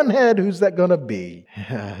appoint one head. Who's that going to be?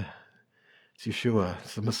 It's Yeshua.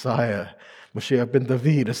 It's the Messiah. Moshiach ben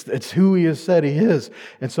David. It's who he has said he is.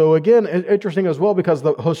 And so again, interesting as well, because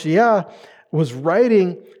the Hosea was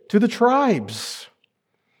writing to the tribes.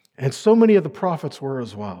 And so many of the prophets were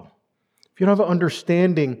as well. If you don't have an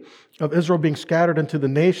understanding of Israel being scattered into the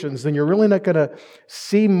nations, then you're really not going to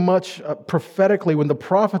see much prophetically when the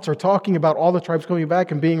prophets are talking about all the tribes coming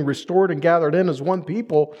back and being restored and gathered in as one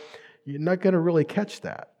people. You're not going to really catch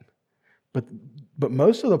that. But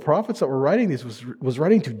most of the prophets that were writing these was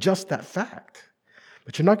writing to just that fact.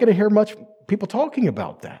 But you're not going to hear much people talking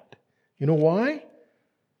about that. You know why?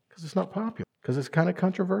 Because it's not popular. Because it's kind of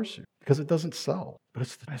controversial. Because it doesn't sell.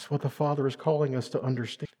 But that's what the Father is calling us to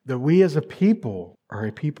understand. That we as a people are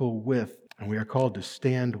a people with, and we are called to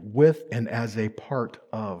stand with and as a part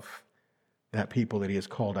of that people that He has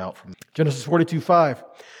called out from. Genesis 42:5.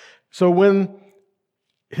 So when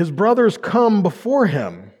his brothers come before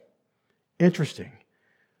him, interesting.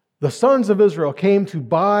 The sons of Israel came to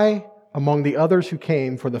buy among the others who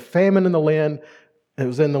came, for the famine in the land, it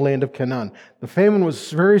was in the land of Canaan. The famine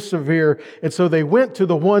was very severe, and so they went to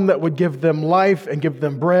the one that would give them life and give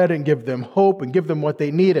them bread and give them hope and give them what they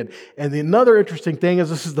needed. And another interesting thing is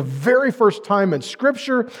this is the very first time in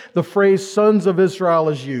Scripture the phrase sons of Israel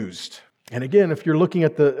is used. And again, if you're looking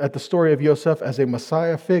at the story of Joseph as a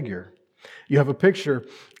Messiah figure, you have a picture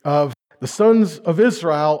of the sons of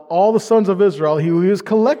Israel, all the sons of Israel. He was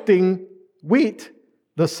collecting wheat,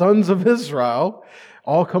 the sons of Israel,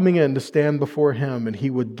 all coming in to stand before him, and he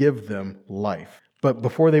would give them life. But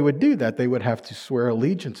before they would do that, they would have to swear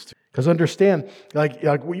allegiance to. Because understand,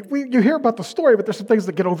 you hear about the story, but there's some things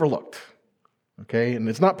that get overlooked. Okay, and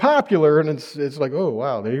it's not popular, and it's like, oh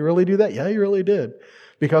wow, did he really do that? Yeah, he really did.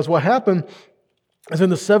 Because what happened is in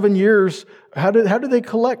the 7 years, how did they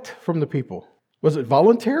collect from the people? Was it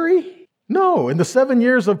voluntary? No. In the 7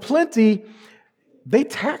 years of plenty, they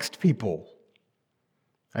taxed people.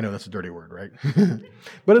 I know that's a dirty word, right?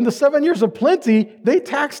 But in the 7 years of plenty, they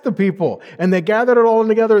taxed the people. And they gathered it all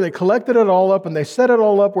together, they collected it all up, and they set it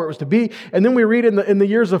all up where it was to be. And then we read in the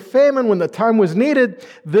years of famine, when the time was needed,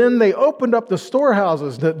 then they opened up the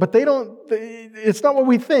storehouses. But it's not what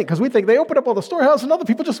we think, because we think they opened up all the storehouses and other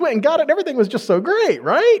people just went and got it, and everything was just so great,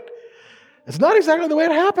 right? It's not exactly the way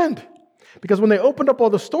it happened. Because when they opened up all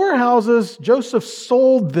the storehouses, Joseph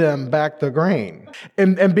sold them back the grain.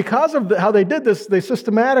 And because of how they did this, they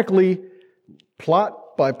systematically,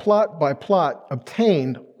 plot by plot by plot,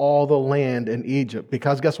 obtained all the land in Egypt.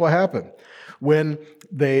 Because guess what happened? When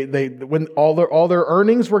when all their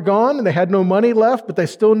earnings were gone and they had no money left, but they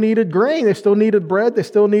still needed grain, they still needed bread, they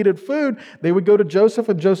still needed food, they would go to Joseph,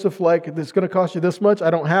 and Joseph, like, it's going to cost you this much. I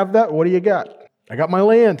don't have that. What do you got? I got my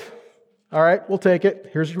land. All right, we'll take it.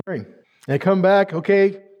 Here's your grain. And they come back,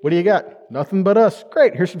 okay, what do you got? Nothing but us.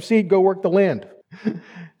 Great, here's some seed, go work the land.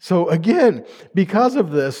 So again, because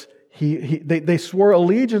of this, they swore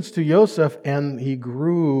allegiance to Joseph, and he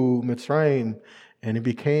grew Mitzrayim, and he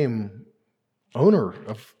became owner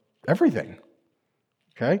of everything.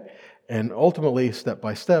 Okay? And ultimately, step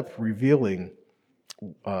by step, revealing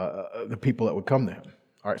the people that would come to him.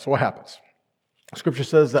 All right, so what happens? Scripture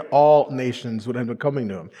says that all nations would end up coming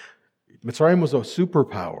to him. Mitzrayim was a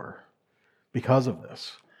superpower because of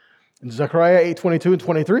this. In Zechariah 8:22 and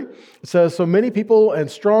 23, it says, "So many people and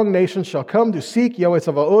strong nations shall come to seek Yahweh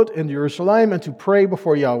Sabaoth in Jerusalem and to pray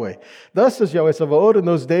before Yahweh. Thus says Yahweh Sabaoth, in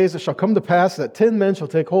those days it shall come to pass that 10 men shall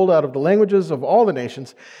take hold out of the languages of all the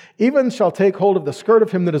nations, even shall take hold of the skirt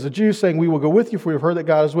of him that is a Jew, saying, we will go with you, for we have heard that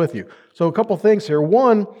God is with you." So a couple things here.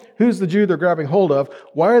 One, who's the Jew they're grabbing hold of?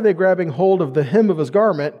 Why are they grabbing hold of the hem of his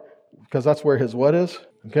garment? Because that's where his what is?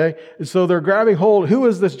 Okay, and so they're grabbing hold. Who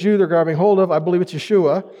is this Jew they're grabbing hold of? I believe it's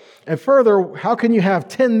Yeshua. And further, how can you have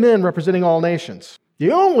 10 men representing all nations?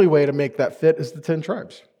 The only way to make that fit is the 10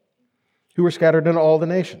 tribes who were scattered in all the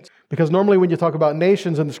nations. Because normally when you talk about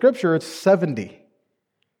nations in the scripture, it's 70,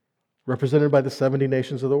 represented by the 70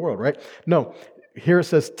 nations of the world, right? No, here it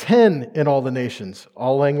says 10 in all the nations,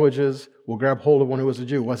 all languages will grab hold of one who is a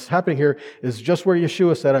Jew. What's happening here is just where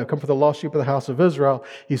Yeshua said, I have come for the lost sheep of the house of Israel.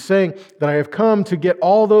 He's saying that I have come to get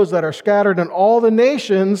all those that are scattered in all the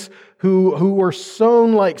nations who were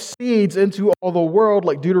sown like seeds into all the world,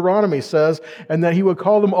 like Deuteronomy says, and that he would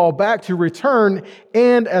call them all back to return.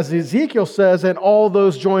 And as Ezekiel says, and all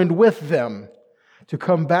those joined with them to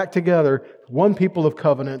come back together, one people of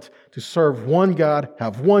covenant, to serve one God,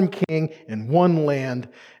 have one king and one land,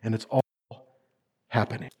 and it's all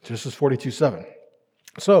happening. Genesis 42:7.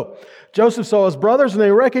 So Joseph saw his brothers and they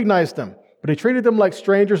recognized him, but he treated them like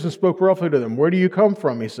strangers and spoke roughly to them. "Where do you come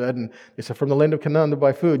from?" he said. And they said, "From the land of Canaan to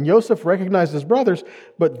buy food." And Joseph recognized his brothers,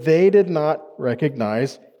 but they did not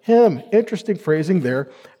recognize him. Interesting phrasing there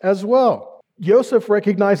as well. Joseph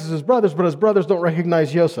recognizes his brothers, but his brothers don't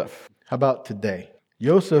recognize Joseph. How about today?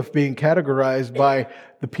 Joseph being categorized by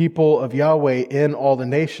the people of Yahweh in all the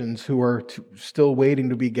nations who are still waiting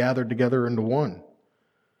to be gathered together into one.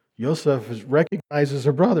 Joseph recognizes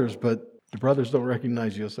her brothers, but the brothers don't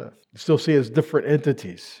recognize Joseph. You still see as different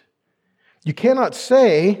entities. You cannot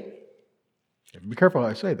say, be careful how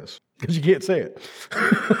I say this, because you can't say it.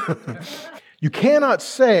 You cannot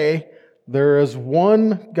say there is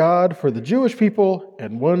one God for the Jewish people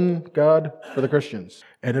and one God for the Christians.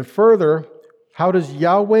 And then further, how does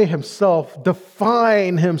Yahweh himself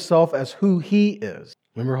define himself as who he is?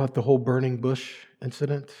 Remember the whole burning bush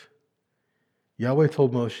incident? Yahweh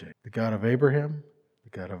told Moshe, the God of Abraham, the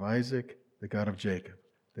God of Isaac, the God of Jacob,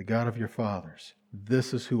 the God of your fathers.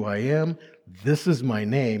 This is who I am, this is my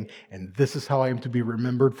name, and this is how I am to be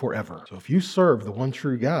remembered forever. So if you serve the one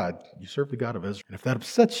true God, you serve the God of Israel. And if that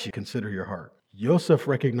upsets you, consider your heart. Joseph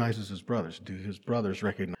recognizes his brothers. Do his brothers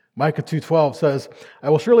recognize? Micah 2:12 says, "I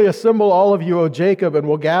will surely assemble all of you, O Jacob, and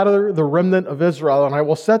will gather the remnant of Israel, and I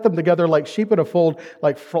will set them together like sheep in a fold,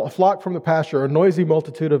 like flock from the pasture, a noisy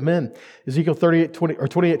multitude of men." Ezekiel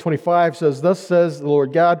 28:25 says, "Thus says the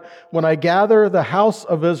Lord God, when I gather the house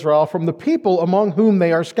of Israel from the people among whom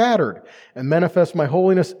they are scattered, and manifest my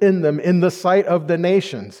holiness in them in the sight of the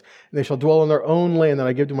nations, and they shall dwell in their own land that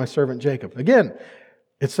I give to my servant Jacob." Again,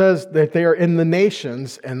 it says that they are in the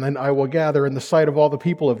nations, and then I will gather in the sight of all the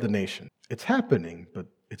people of the nation. It's happening, but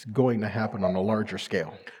It's going to happen on a larger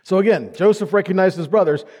scale. So again, Joseph recognized his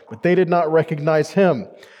brothers, but they did not recognize him.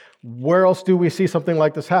 Where else do we see something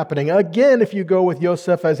like this happening? Again, if you go with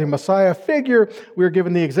Joseph as a Messiah figure, we are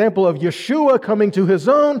given the example of Yeshua coming to his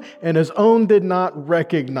own, and his own did not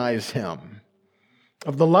recognize him.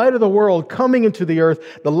 Of the light of the world coming into the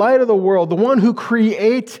earth, the light of the world, the one who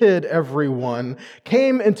created everyone,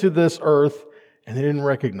 came into this earth, and they didn't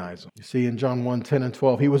recognize him. You see in John 1:10 and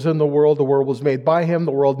 12, he was in the world was made by him,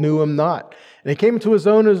 the world knew him not. And he came into his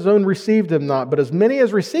own, and his own received him not. But as many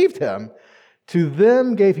as received him, to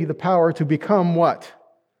them gave he the power to become what?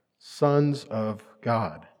 Sons of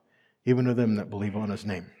God, even to them that believe on his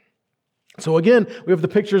name. So again, we have the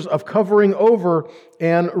pictures of covering over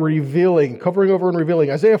and revealing. Covering over and revealing.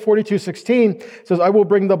 Isaiah 42:16 says, I will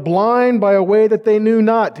bring the blind by a way that they knew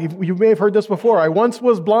not. You may have heard this before. I once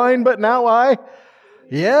was blind, but now I...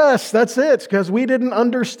 Yes, that's it, because we didn't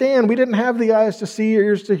understand. We didn't have the eyes to see,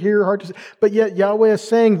 ears to hear, heart to see. But yet Yahweh is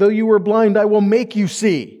saying, though you were blind, I will make you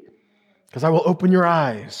see. Because I will open your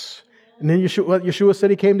eyes. And then what Yeshua said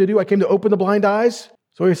he came to do, I came to open the blind eyes.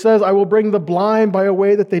 So he says, I will bring the blind by a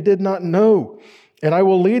way that they did not know. And I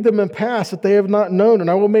will lead them in paths that they have not known.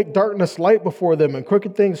 And I will make darkness light before them and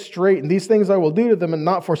crooked things straight. And these things I will do to them and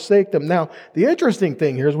not forsake them. Now, the interesting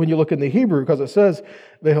thing here is when you look in the Hebrew, because it says,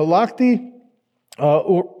 Veholakti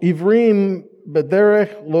Ivrim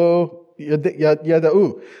bederech lo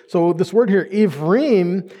yada'u. So this word here,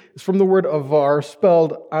 Ivrim, is from the word avar,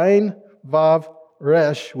 spelled Ein Vav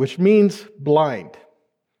Resh, which means blind.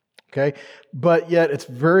 Okay? But yet it's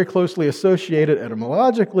very closely associated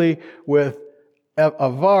etymologically with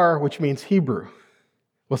avar, which means Hebrew.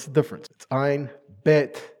 What's the difference? It's Ein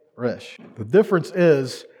Bet Resh. The difference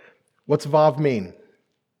is, what's Vav mean?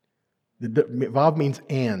 Vav means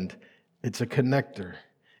and. It's a connector.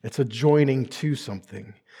 It's a joining to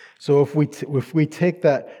something. So if we take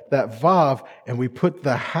that Vav and we put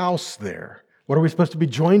the house there, what are we supposed to be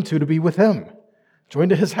joined to be with him?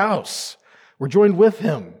 Joined to his house. We're joined with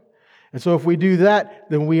him. And so if we do that,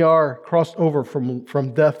 then we are crossed over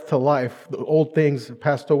from death to life. The old things have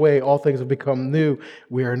passed away. All things have become new.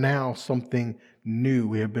 We are now something new.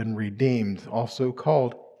 We have been redeemed, also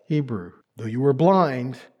called Hebrew. Though you were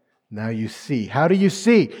blind, now you see. How do you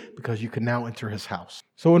see? Because you can now enter his house.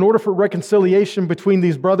 So in order for reconciliation between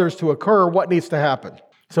these brothers to occur, what needs to happen?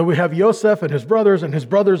 So we have Yosef and his brothers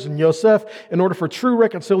and Yosef. In order for true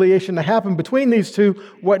reconciliation to happen between these two,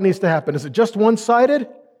 what needs to happen? Is it just one-sided?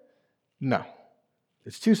 No.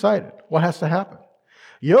 It's two-sided. What has to happen?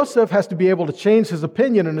 Yosef has to be able to change his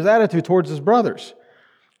opinion and his attitude towards his brothers.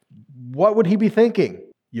 What would he be thinking?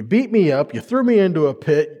 You beat me up, you threw me into a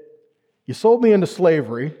pit, you sold me into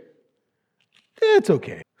slavery. It's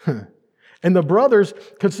okay. And the brothers,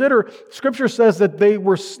 consider, Scripture says that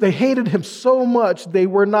they hated him so much they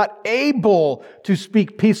were not able to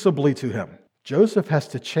speak peaceably to him. Joseph has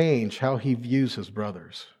to change how he views his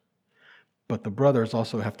brothers. But the brothers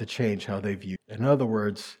also have to change how they view. In other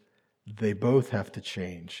words, they both have to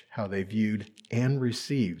change how they viewed and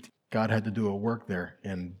received. God had to do a work there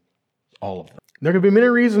in all of them. There could be many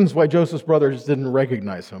reasons why Joseph's brothers didn't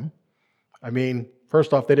recognize him. I mean,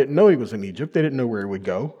 first off, they didn't know he was in Egypt. They didn't know where he would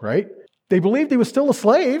go, right? They believed he was still a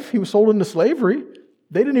slave. He was sold into slavery.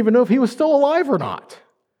 They didn't even know if he was still alive or not.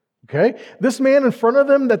 Okay? This man in front of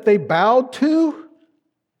them that they bowed to,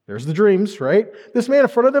 there's the dreams, right? This man in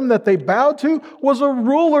front of them that they bowed to was a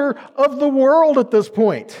ruler of the world at this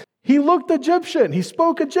point. He looked Egyptian. He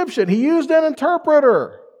spoke Egyptian. He used an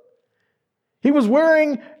interpreter. He was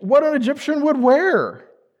wearing what an Egyptian would wear.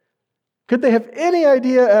 Could they have any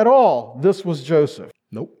idea at all this was Joseph?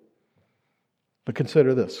 Nope. But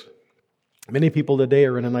consider this. Many people today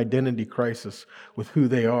are in an identity crisis with who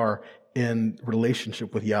they are in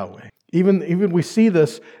relationship with Yahweh. Even we see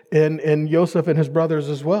this in Joseph and his brothers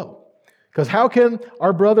as well. Because how can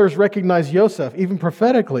our brothers recognize Joseph, even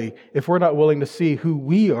prophetically, if we're not willing to see who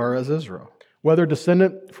we are as Israel? Whether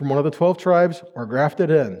descendant from one of the 12 tribes or grafted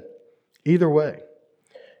in, either way,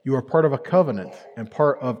 you are part of a covenant and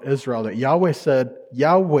part of Israel that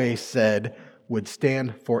Yahweh said would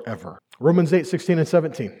stand forever. Romans 8:16 and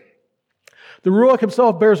 17. The Ruach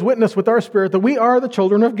himself bears witness with our spirit that we are the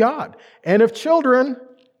children of God. And if children,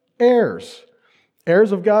 heirs.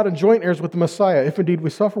 Heirs of God and joint heirs with the Messiah, if indeed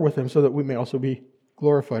we suffer with him, so that we may also be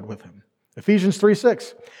glorified with him. Ephesians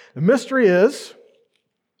 3:6. The mystery is,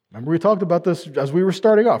 remember we talked about this as we were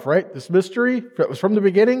starting off, right? This mystery, that was from the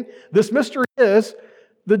beginning. This mystery is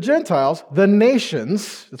the Gentiles, the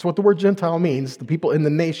nations, that's what the word Gentile means, the people in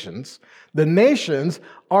the nations. The nations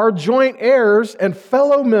are joint heirs and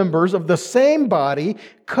fellow members of the same body,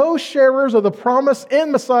 co-sharers of the promise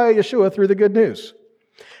in Messiah Yeshua through the good news.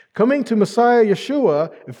 Coming to Messiah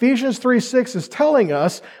Yeshua, Ephesians 3:6 is telling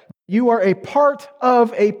us you are a part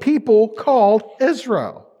of a people called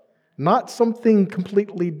Israel, not something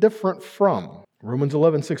completely different from. Romans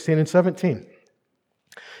 11:16 and 17.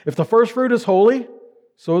 If the first fruit is holy,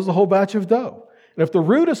 so is the whole batch of dough. And if the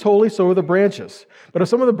root is holy, so are the branches. But if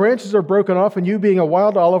some of the branches are broken off, and you being a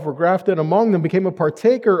wild olive were grafted among them, became a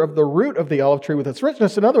partaker of the root of the olive tree with its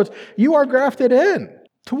richness. In other words, you are grafted in.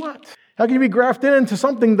 To what? How can you be grafted into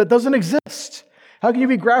something that doesn't exist? How can you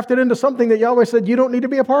be grafted into something that Yahweh said you don't need to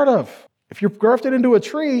be a part of? If you're grafted into a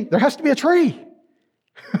tree, there has to be a tree.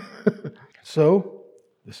 So,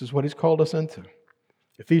 this is what he's called us into.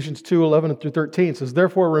 Ephesians 2:11 through 13 says,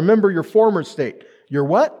 therefore remember your former state. Your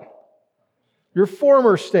what? Your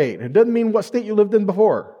former state. It doesn't mean what state you lived in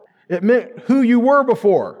before. It meant who you were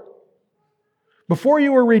before. Before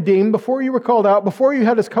you were redeemed, before you were called out, before you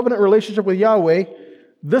had this covenant relationship with Yahweh,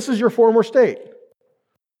 this is your former state.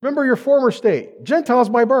 Remember your former state. Gentiles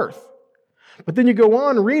by birth. But then you go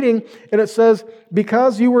on reading, and it says,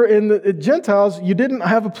 because you were in the Gentiles, you didn't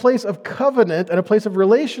have a place of covenant and a place of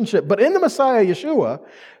relationship. But in the Messiah, Yeshua,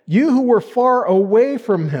 you who were far away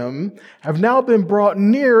from him have now been brought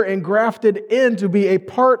near and grafted in to be a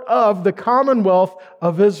part of the commonwealth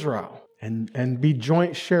of Israel and be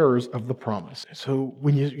joint sharers of the promise. So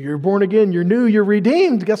when you're born again, you're new, you're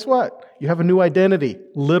redeemed. Guess what? You have a new identity,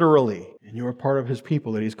 literally, and you're a part of his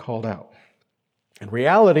people that he's called out. In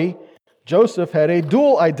reality, Joseph had a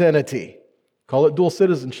dual identity. Call it dual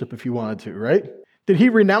citizenship if you wanted to, right? Did he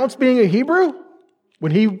renounce being a Hebrew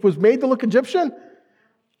when he was made to look Egyptian?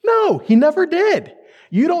 No, he never did.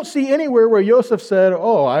 You don't see anywhere where Joseph said,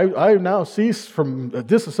 oh, I now cease from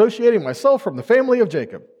disassociating myself from the family of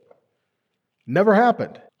Jacob. Never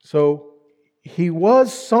happened. So he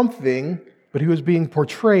was something, but he was being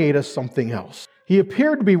portrayed as something else. He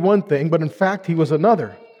appeared to be one thing, but in fact he was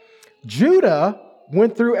another. Judah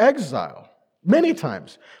went through exile many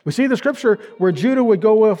times. We see the scripture where Judah would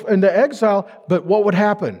go off into exile, but what would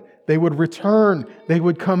happen? They would return. They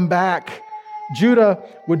would come back. Judah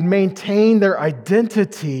would maintain their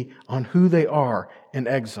identity on who they are in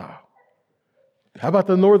exile. How about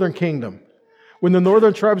the northern kingdom? When the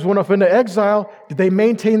northern tribes went off into exile, did they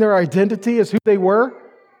maintain their identity as who they were?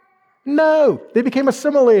 No, they became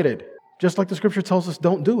assimilated. Just like the scripture tells us,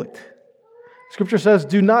 don't do it. Scripture says,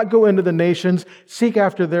 do not go into the nations, seek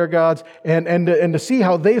after their gods, and to see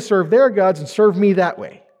how they serve their gods and serve me that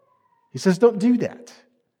way. He says, don't do that.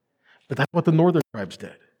 But that's what the northern tribes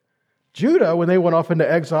did. Judah, when they went off into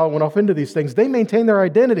exile, went off into these things, they maintained their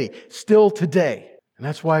identity still today. And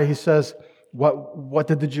that's why he says, what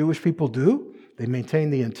did the Jewish people do? They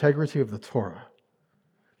maintained the integrity of the Torah.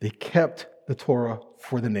 They kept the Torah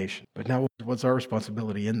for the nation. But now what's our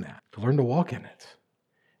responsibility in that? To learn to walk in it.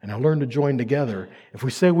 And now learn to join together. If we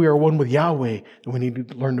say we are one with Yahweh, then we need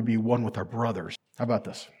to learn to be one with our brothers. How about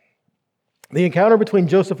this? The encounter between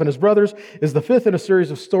Joseph and his brothers is the fifth in a series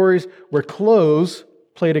of stories where clothes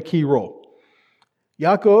played a key role.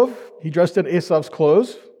 Yaakov, he dressed in Esau's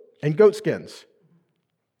clothes and goat skins.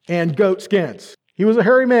 And goat skins. He was a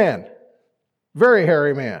hairy man. Very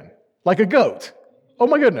hairy man. Like a goat. Oh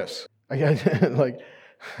my goodness. Anyway.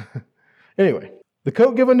 The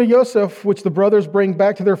coat given to Joseph, which the brothers bring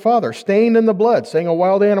back to their father, stained in the blood, saying a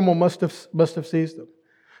wild animal must have seized them.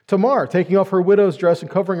 Tamar, taking off her widow's dress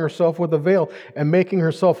and covering herself with a veil and making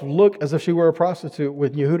herself look as if she were a prostitute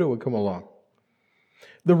when Yehuda would come along.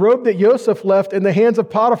 The robe that Joseph left in the hands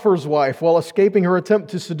of Potiphar's wife while escaping her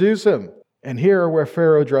attempt to seduce him. And here where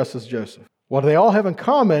Pharaoh dresses Joseph. What they all have in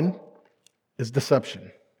common is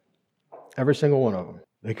deception. Every single one of them.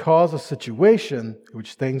 They cause a situation in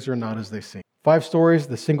which things are not as they seem. 5 stories,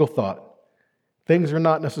 the single thought. Things are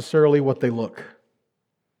not necessarily what they look.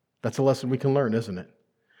 That's a lesson we can learn, isn't it?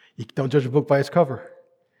 You don't judge a book by its cover.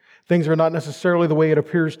 Things are not necessarily the way it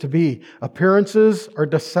appears to be. Appearances are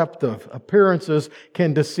deceptive. Appearances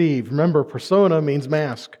can deceive. Remember, persona means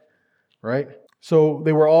mask, right? So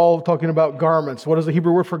they were all talking about garments. What is the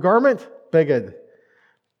Hebrew word for garment? Beged.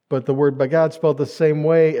 But the word bagad spelled the same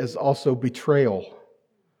way is also betrayal.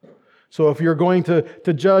 So if you're going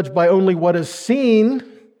to judge by only what is seen,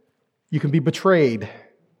 you can be betrayed.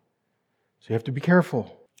 So you have to be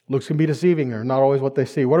careful. Looks can be deceiving. They're not always what they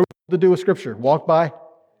see. What are we supposed to do with Scripture? Walk by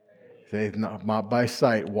faith, not by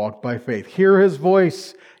sight. Walk by faith. Hear His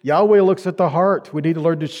voice. Yahweh looks at the heart. We need to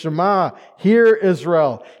learn to Shema. Hear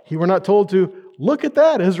Israel. We're not told to look at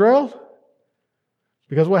that, Israel.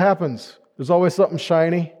 Because what happens? There's always something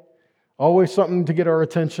shiny. Always something to get our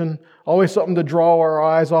attention. Always something to draw our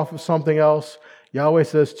eyes off of something else. Yahweh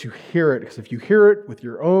says to hear it, because if you hear it with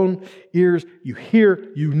your own ears, you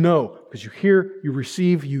hear, you know. Because you hear, you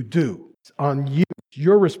receive, you do. It's on you. It's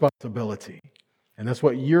your responsibility. And that's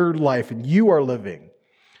what your life and you are living.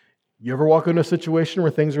 You ever walk into a situation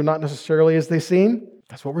where things are not necessarily as they seem?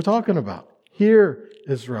 That's what we're talking about. Hear,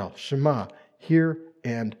 Israel, Shema, hear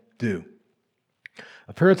and do.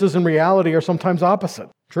 Appearances and reality are sometimes opposite.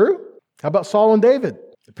 True? How about Saul and David?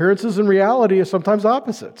 Appearances and reality are sometimes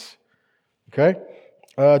opposites. Okay?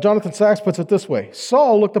 Jonathan Sachs puts it this way.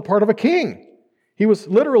 Saul looked the part of a king. He was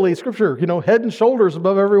literally, Scripture, head and shoulders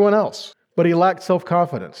above everyone else. But he lacked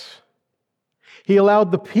self-confidence. He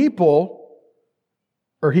allowed the people,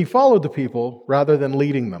 or he followed the people rather than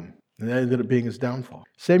leading them. And that ended up being his downfall.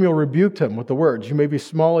 Samuel rebuked him with the words, you may be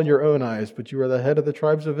small in your own eyes, but you are the head of the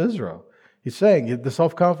tribes of Israel. He's saying the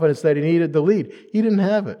self-confidence that he needed to lead, he didn't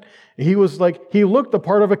have it. He looked the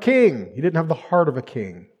part of a king. He didn't have the heart of a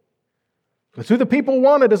king. That's who the people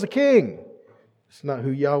wanted as a king. It's not who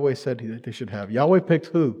Yahweh said they should have. Yahweh picked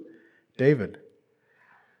who? David.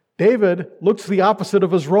 David looks the opposite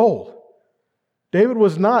of his role. David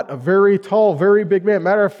was not a very tall, very big man.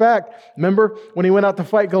 Matter of fact, remember when he went out to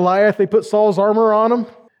fight Goliath, they put Saul's armor on him?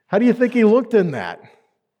 How do you think he looked in that?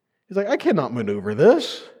 He's like, I cannot maneuver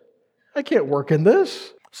this. I can't work in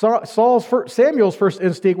this. Samuel's first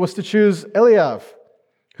instinct was to choose Eliab,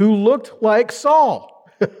 who looked like Saul.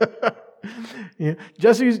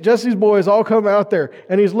 Jesse's boys all come out there,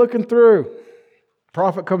 and he's looking through.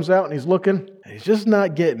 Prophet comes out, and he's looking, and he's just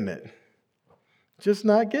not getting it. Just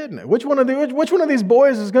not getting it. Which one of these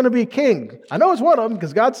boys is going to be king? I know it's one of them,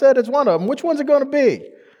 because God said it's one of them. Which one's it going to be?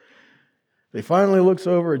 He finally looks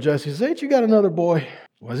over at Jesse and says, ain't you got another boy?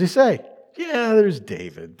 What does he say? Yeah, there's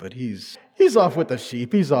David, but he's off with the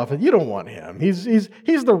sheep. He's off. You don't want him. He's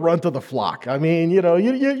the runt of the flock. I mean, you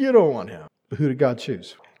don't want him. But who did God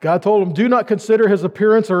choose? God told him, do not consider his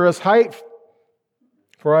appearance or his height,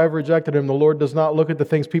 for I have rejected him. The Lord does not look at the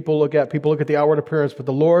things people look at. People look at the outward appearance, but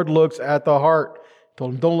the Lord looks at the heart. He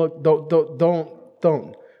told him,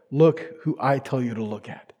 don't look who I tell you to look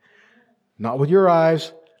at. Not with your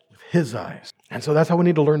eyes, with his eyes. And so that's how we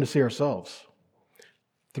need to learn to see ourselves.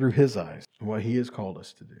 Through his eyes, and what he has called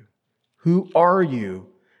us to do. Who are you?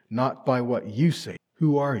 Not by what you say.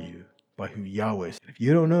 Who are you? By who Yahweh said. If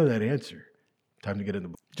you don't know that answer, time to get in the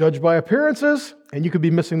book. Judged by appearances, and you could be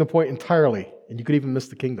missing the point entirely, and you could even miss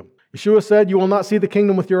the kingdom. Yeshua said, you will not see the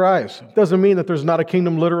kingdom with your eyes. It doesn't mean that there's not a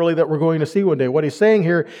kingdom literally that we're going to see one day. What he's saying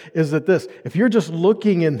here is that if you're just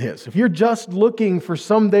looking in this, if you're just looking for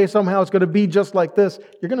someday, somehow it's going to be just like this,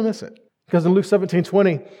 you're going to miss it. Because in Luke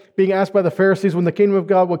 17:20, being asked by the Pharisees when the kingdom of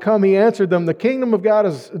God would come, he answered them, the kingdom of God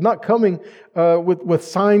is not coming with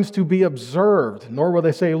signs to be observed, nor will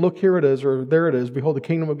they say, look, here it is, or there it is. Behold, the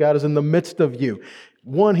kingdom of God is in the midst of you.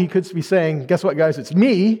 One, he could be saying, guess what, guys? It's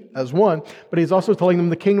me as one, but he's also telling them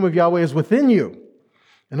the kingdom of Yahweh is within you.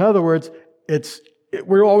 In other words,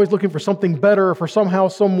 we're always looking for something better, for somehow,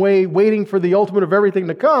 some way, waiting for the ultimate of everything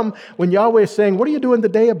to come, when Yahweh is saying, what are you doing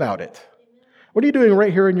today about it? What are you doing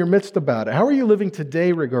right here in your midst about it? How are you living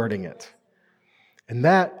today regarding it? And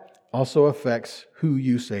that also affects who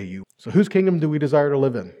you say you. So whose kingdom do we desire to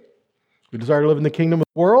live in? We desire to live in the kingdom of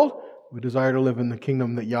the world. We desire to live in the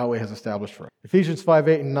kingdom that Yahweh has established for us. Ephesians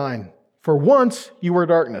 5:8-9. For once you were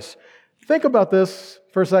darkness. Think about this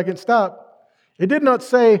for a second. Stop. It did not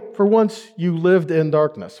say, for once you lived in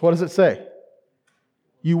darkness. What does it say?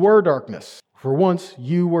 You were darkness. For once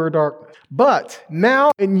you were darkness. But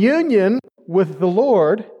now in union with the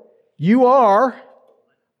Lord, you are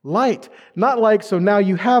light. Not like, so now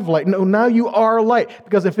you have light. No, now you are light.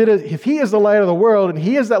 Because if he is the light of the world and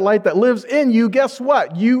he is that light that lives in you, guess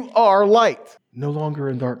what? You are light. No longer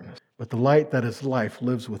in darkness. But the light that is life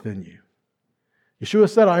lives within you. Yeshua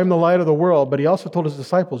said, I am the light of the world, but he also told his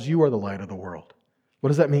disciples, you are the light of the world. What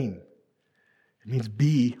does that mean? It means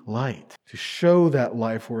be light. To show that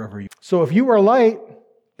life wherever you are. So if you are light,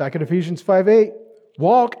 back in Ephesians 5:8,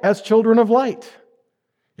 walk as children of light.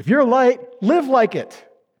 If you're light, live like it.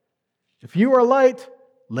 If you are light,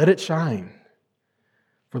 let it shine.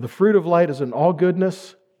 For the fruit of light is in all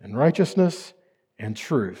goodness and righteousness and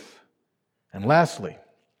truth. And lastly,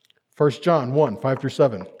 1 John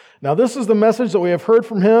 1:5-7. Now this is the message that we have heard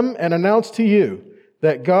from him and announced to you,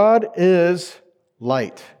 that God is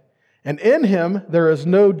light, and in him there is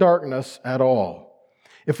no darkness at all.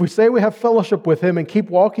 If we say we have fellowship with him and keep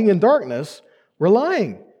walking in darkness, we're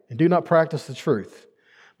lying and do not practice the truth.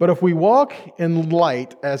 But if we walk in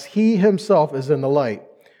light as he himself is in the light,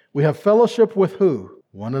 we have fellowship with who?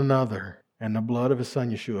 One another. And the blood of his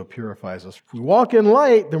son Yeshua purifies us. If we walk in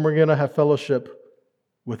light, then we're going to have fellowship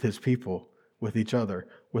with his people, with each other,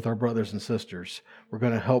 with our brothers and sisters. We're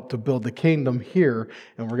going to help to build the kingdom here,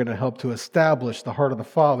 and we're going to help to establish the heart of the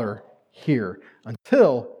Father here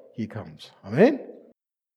until He comes. Amen?